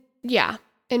 and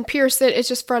pierce it. It's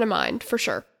just front of mind for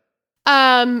sure.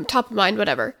 Top of mind,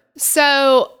 whatever.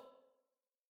 So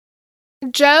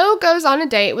Joe goes on a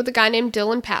date with a guy named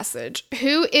Dylan Passage,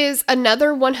 who is another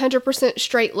 100%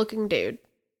 straight looking dude.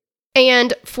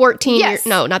 And 14 Yes. years,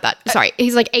 no, not that. Sorry.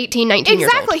 He's like 18, 19 years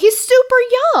old. Exactly. He's super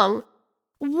young.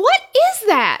 What is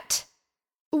that?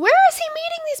 Where is he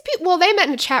meeting these people? Well, they met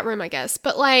in a chat room, I guess,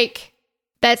 but like...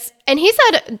 And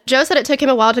Joe said it took him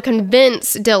a while to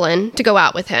convince Dylan to go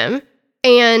out with him.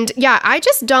 And yeah,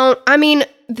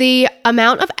 the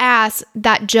amount of ass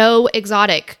that Joe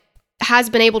Exotic has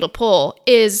been able to pull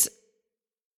is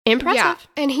impressive.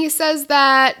 Yeah. And he says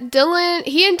that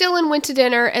he and Dylan went to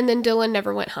dinner and then Dylan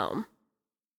never went home.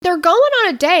 They're going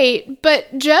on a date,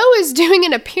 but Joe is doing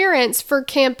an appearance for his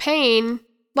campaign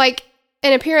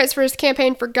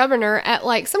for governor at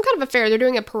like some kind of a fair. They're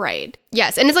doing a parade.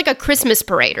 Yes, and it's like a Christmas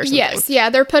parade or something. Yes, yeah,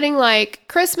 they're putting like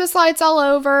Christmas lights all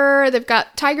over. They've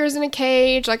got tigers in a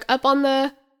cage, like up on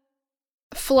the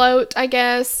float, I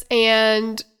guess.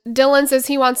 And Dylan says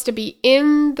he wants to be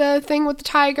in the thing with the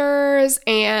tigers,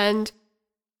 and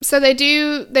so they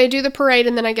do the parade,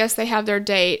 and then I guess they have their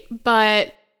date.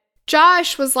 But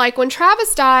Josh was like, when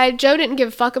Travis died, Joe didn't give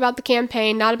a fuck about the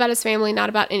campaign, not about his family, not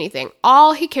about anything.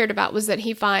 All he cared about was that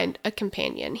he find a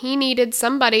companion. He needed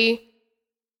somebody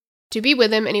to be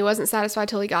with him, and he wasn't satisfied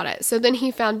till he got it. So then he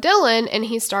found Dylan, and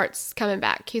he starts coming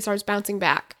back. He starts bouncing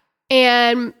back.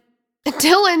 And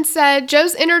Dylan said,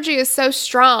 Joe's energy is so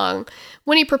strong.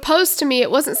 When he proposed to me,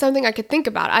 it wasn't something I could think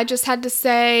about. I just had to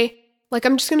say, like,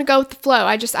 I'm just going to go with the flow.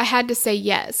 I had to say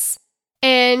yes.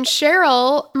 And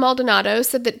Cheryl Maldonado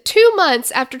said that 2 months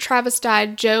after Travis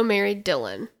died, Joe married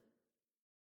Dylan.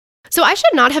 So I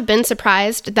should not have been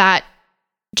surprised that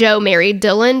Joe married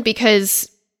Dylan because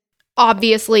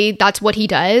obviously that's what he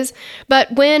does.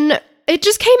 But when it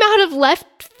just came out of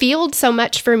left field so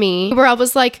much for me, where I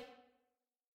was like,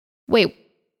 wait,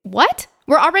 what?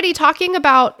 We're already talking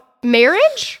about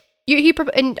marriage? You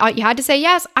had to say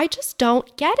yes. I just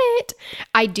don't get it.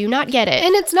 I do not get it.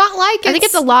 And it's not like I think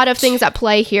it's a lot of things at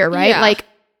play here, right? Yeah. Like,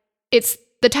 it's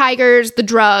the tigers, the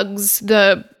drugs,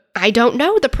 I don't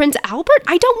know, the Prince Albert?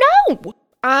 I don't know.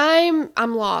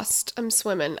 I'm lost. I'm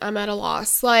swimming. I'm at a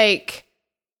loss. Like,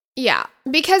 yeah,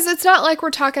 because it's not like we're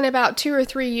talking about 2 or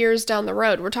 3 years down the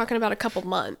road. We're talking about a couple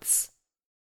months.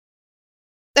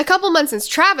 A couple months since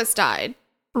Travis died.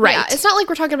 Right. Yeah, it's not like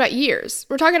we're talking about years.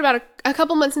 We're talking about a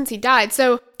couple months since he died.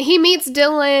 So he meets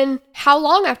Dylan how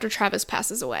long after Travis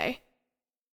passes away?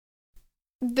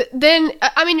 Then,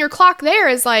 I mean, your clock there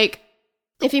is like,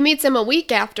 if he meets him a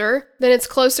week after, then it's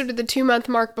closer to the 2-month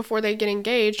mark before they get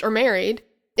engaged or married.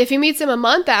 If he meets him a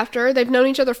month after, they've known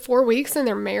each other 4 weeks and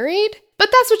they're married. But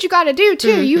that's what you got to do,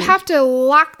 too. You have to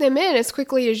lock them in as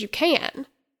quickly as you can.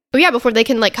 Oh, yeah, before they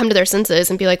can, like, come to their senses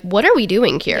and be like, what are we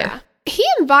doing here? Yeah. He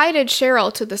invited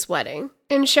Cheryl to this wedding.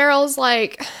 And Cheryl's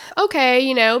like, okay,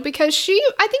 you know, because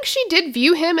I think she did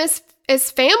view him as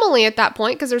family at that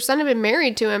point because her son had been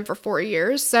married to him for 4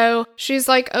 years. So she's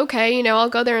like, okay, you know, I'll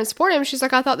go there and support him. She's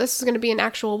like, I thought this was going to be an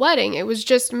actual wedding. It was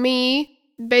just me,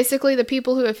 basically the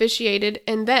people who officiated,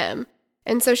 and them.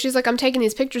 And so she's like, I'm taking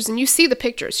these pictures, and you see the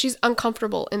pictures. She's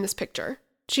uncomfortable in this picture.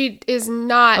 She is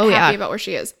not happy about where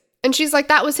she is. And she's like,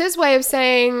 that was his way of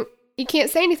saying, you can't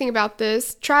say anything about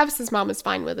this. Travis's mom is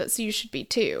fine with it, so you should be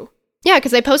too. Yeah,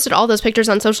 because they posted all those pictures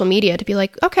on social media to be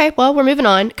like, okay, well, we're moving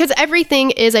on. Because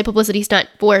everything is a publicity stunt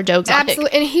for Joe Exotic.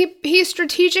 Absolutely. And he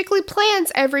strategically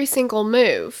plans every single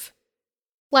move.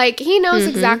 Like, he knows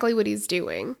exactly what he's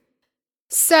doing.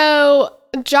 So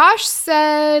Josh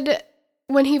said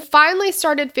when he finally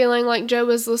started feeling like Joe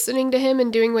was listening to him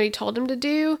and doing what he told him to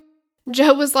do,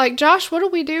 Joe was like, Josh, what do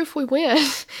we do if we win?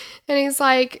 And he's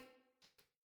like,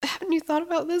 haven't you thought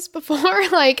about this before?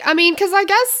 Like, I mean, because I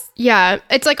guess... Yeah,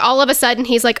 it's like all of a sudden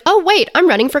he's like, oh, wait, I'm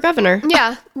running for governor.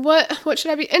 Yeah, what should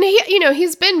I be... And he, you know,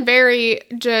 he's been very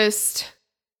just...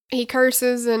 He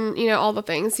curses and, you know, all the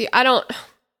things.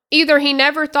 Either he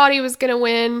never thought he was going to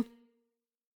win,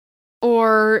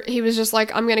 or he was just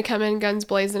like, I'm going to come in guns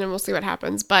blazing and we'll see what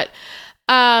happens. But,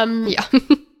 yeah.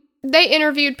 they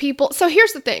interviewed people. So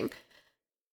here's the thing.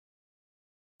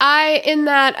 In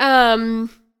that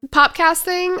Popcast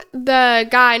thing, the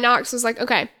guy, Knox, was like,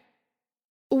 okay,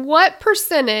 what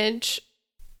percentage,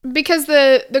 because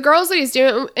the girls that he's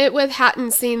doing it with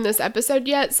hadn't seen this episode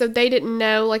yet, so they didn't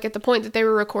know, like, at the point that they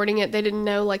were recording it, they didn't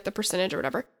know, like, the percentage or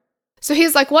whatever. So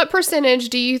he's like, what percentage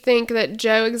do you think that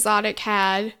Joe Exotic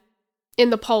had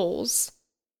in the polls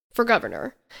for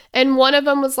governor? And one of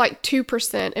them was like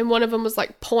 2%, and one of them was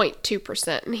like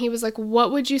 0.2%. And he was like,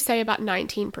 what would you say about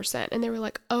 19%? And they were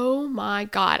like, oh my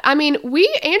God. I mean, Andrew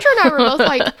and I were both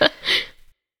like,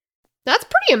 that's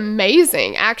pretty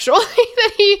amazing, actually.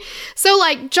 So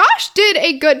like, Josh did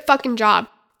a good fucking job.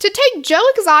 To take Joe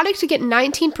Exotic to get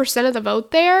 19% of the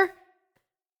vote there,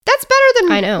 that's better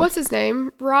than, I know. What's his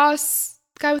name? Ross,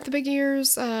 guy with the big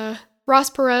ears, Ross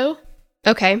Perot.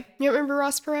 Okay. You remember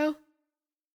Ross Perot?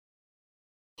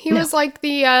 He was like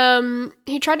he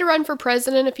tried to run for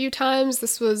president a few times.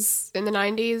 This was in the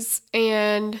 90s.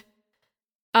 And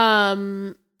I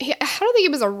don't think he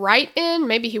was a write-in.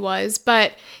 Maybe he was.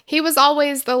 But he was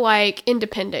always the, like,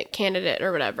 independent candidate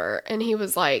or whatever. And he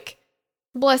was like,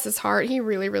 bless his heart, he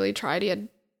really, really tried. He had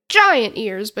giant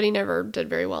ears, but he never did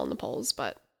very well in the polls.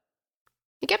 But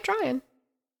he kept trying.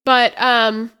 But,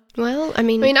 well, I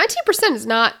mean 19% is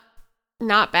not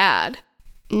bad.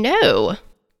 No.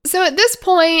 So at this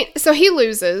point, so he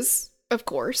loses, of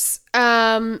course.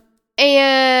 And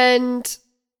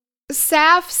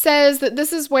Saf says that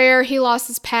this is where he lost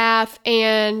his path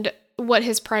and what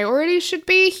his priorities should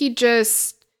be. He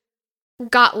just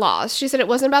got lost. He said it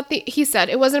wasn't about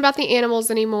the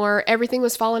animals anymore. Everything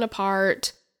was falling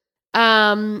apart.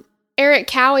 Eric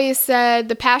Cowie said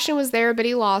the passion was there, but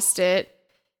he lost it.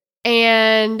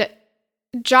 And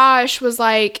Josh was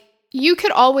like, you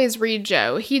could always read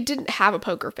Joe. He didn't have a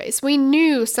poker face. We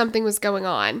knew something was going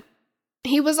on.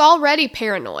 He was already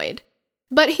paranoid.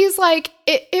 But he's like,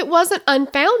 it wasn't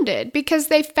unfounded because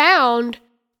they found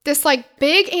this like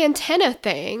big antenna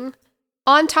thing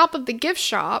on top of the gift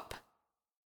shop.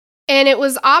 And it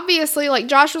was obviously like,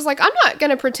 Josh was like, I'm not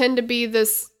going to pretend to be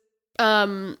this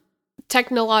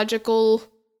technological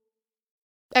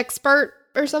expert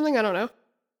or something. I don't know.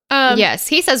 Yes,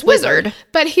 he says wizard.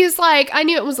 But he's like, I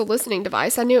knew it was a listening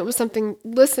device. I knew it was something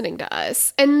listening to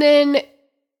us. And then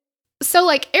So,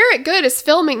 like, Eric Good is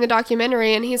filming the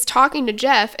documentary and he's talking to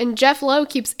Jeff, and Jeff Lowe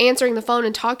keeps answering the phone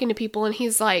and talking to people, and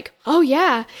he's like, oh,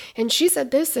 yeah, and she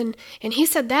said this, and he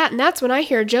said that, and that's when I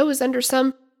hear Joe was under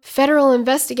some federal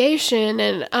investigation,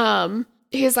 and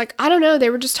he's like, I don't know, they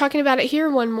were just talking about it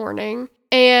here one morning,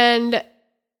 and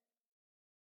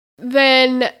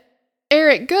then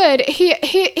Eric Good, he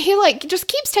like just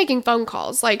keeps taking phone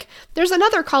calls. Like, there's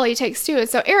another call he takes too. And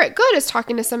so Eric Good is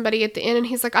talking to somebody at the end, and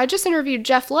he's like, I just interviewed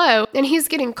Jeff Lowe, and he's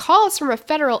getting calls from a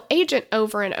federal agent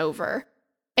over and over.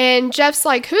 And Jeff's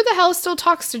like, who the hell still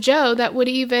talks to Joe that would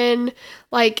even,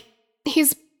 like,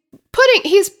 he's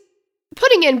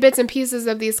putting in bits and pieces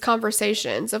of these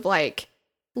conversations of, like,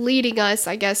 leading us,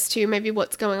 I guess, to maybe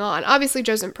what's going on. Obviously,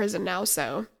 Joe's in prison now,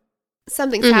 so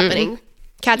something's happening.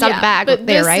 Cat's out of the bag but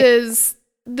there, right?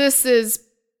 This is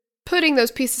putting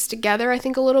those pieces together, I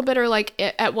think, a little bit, or like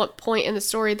at what point in the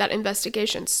story that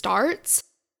investigation starts.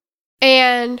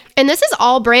 And this is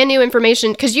all brand new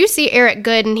information, because you see Eric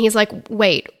Good and he's like,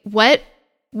 wait, what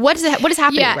is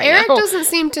happening yeah, right Eric now? doesn't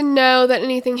seem to know that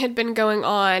anything had been going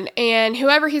on. And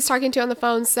whoever he's talking to on the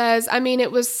phone says, I mean,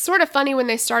 it was sort of funny when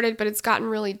they started, but it's gotten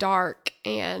really dark.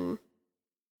 And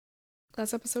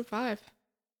that's episode 5.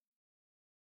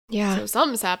 Yeah. So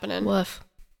something's happening. Woof.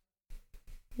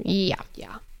 Yeah.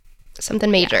 Yeah. Something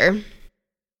major.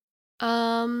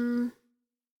 Well,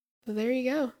 there you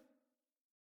go.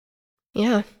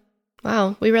 Yeah.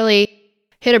 Wow. We really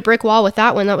hit a brick wall with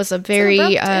that one. That was a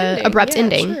very abrupt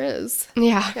ending. It sure is.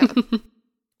 Yeah.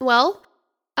 Well,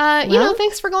 you know,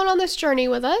 thanks for going on this journey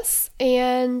with us.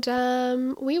 And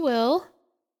we will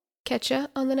catch you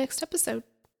on the next episode.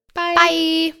 Bye.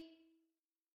 Bye.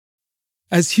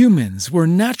 As humans, we're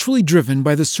naturally driven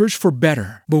by the search for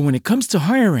better. But when it comes to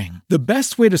hiring, the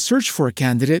best way to search for a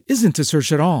candidate isn't to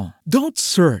search at all. Don't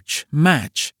search,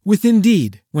 match with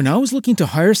Indeed. When I was looking to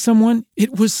hire someone,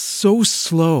 it was so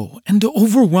slow and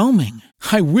overwhelming.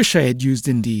 I wish I had used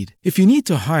Indeed. If you need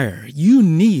to hire, you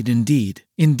need Indeed.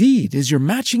 Indeed is your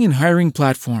matching and hiring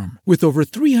platform with over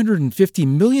 350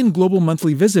 million global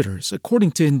monthly visitors,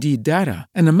 according to Indeed data,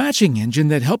 and a matching engine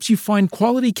that helps you find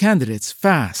quality candidates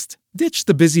fast. Ditch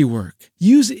the busy work.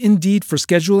 Use Indeed for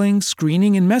scheduling,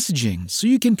 screening, and messaging so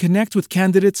you can connect with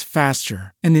candidates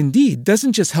faster. And Indeed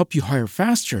doesn't just help you hire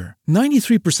faster.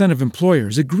 93% of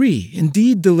employers agree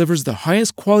Indeed delivers the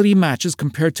highest quality matches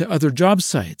compared to other job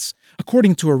sites,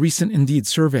 according to a recent Indeed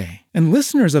survey. And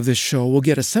listeners of this show will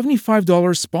get a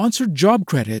 $75 sponsored job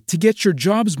credit to get your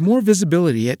jobs more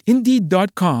visibility at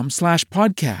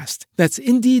Indeed.com/podcast. That's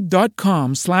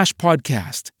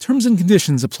Indeed.com/podcast. Terms and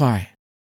conditions apply.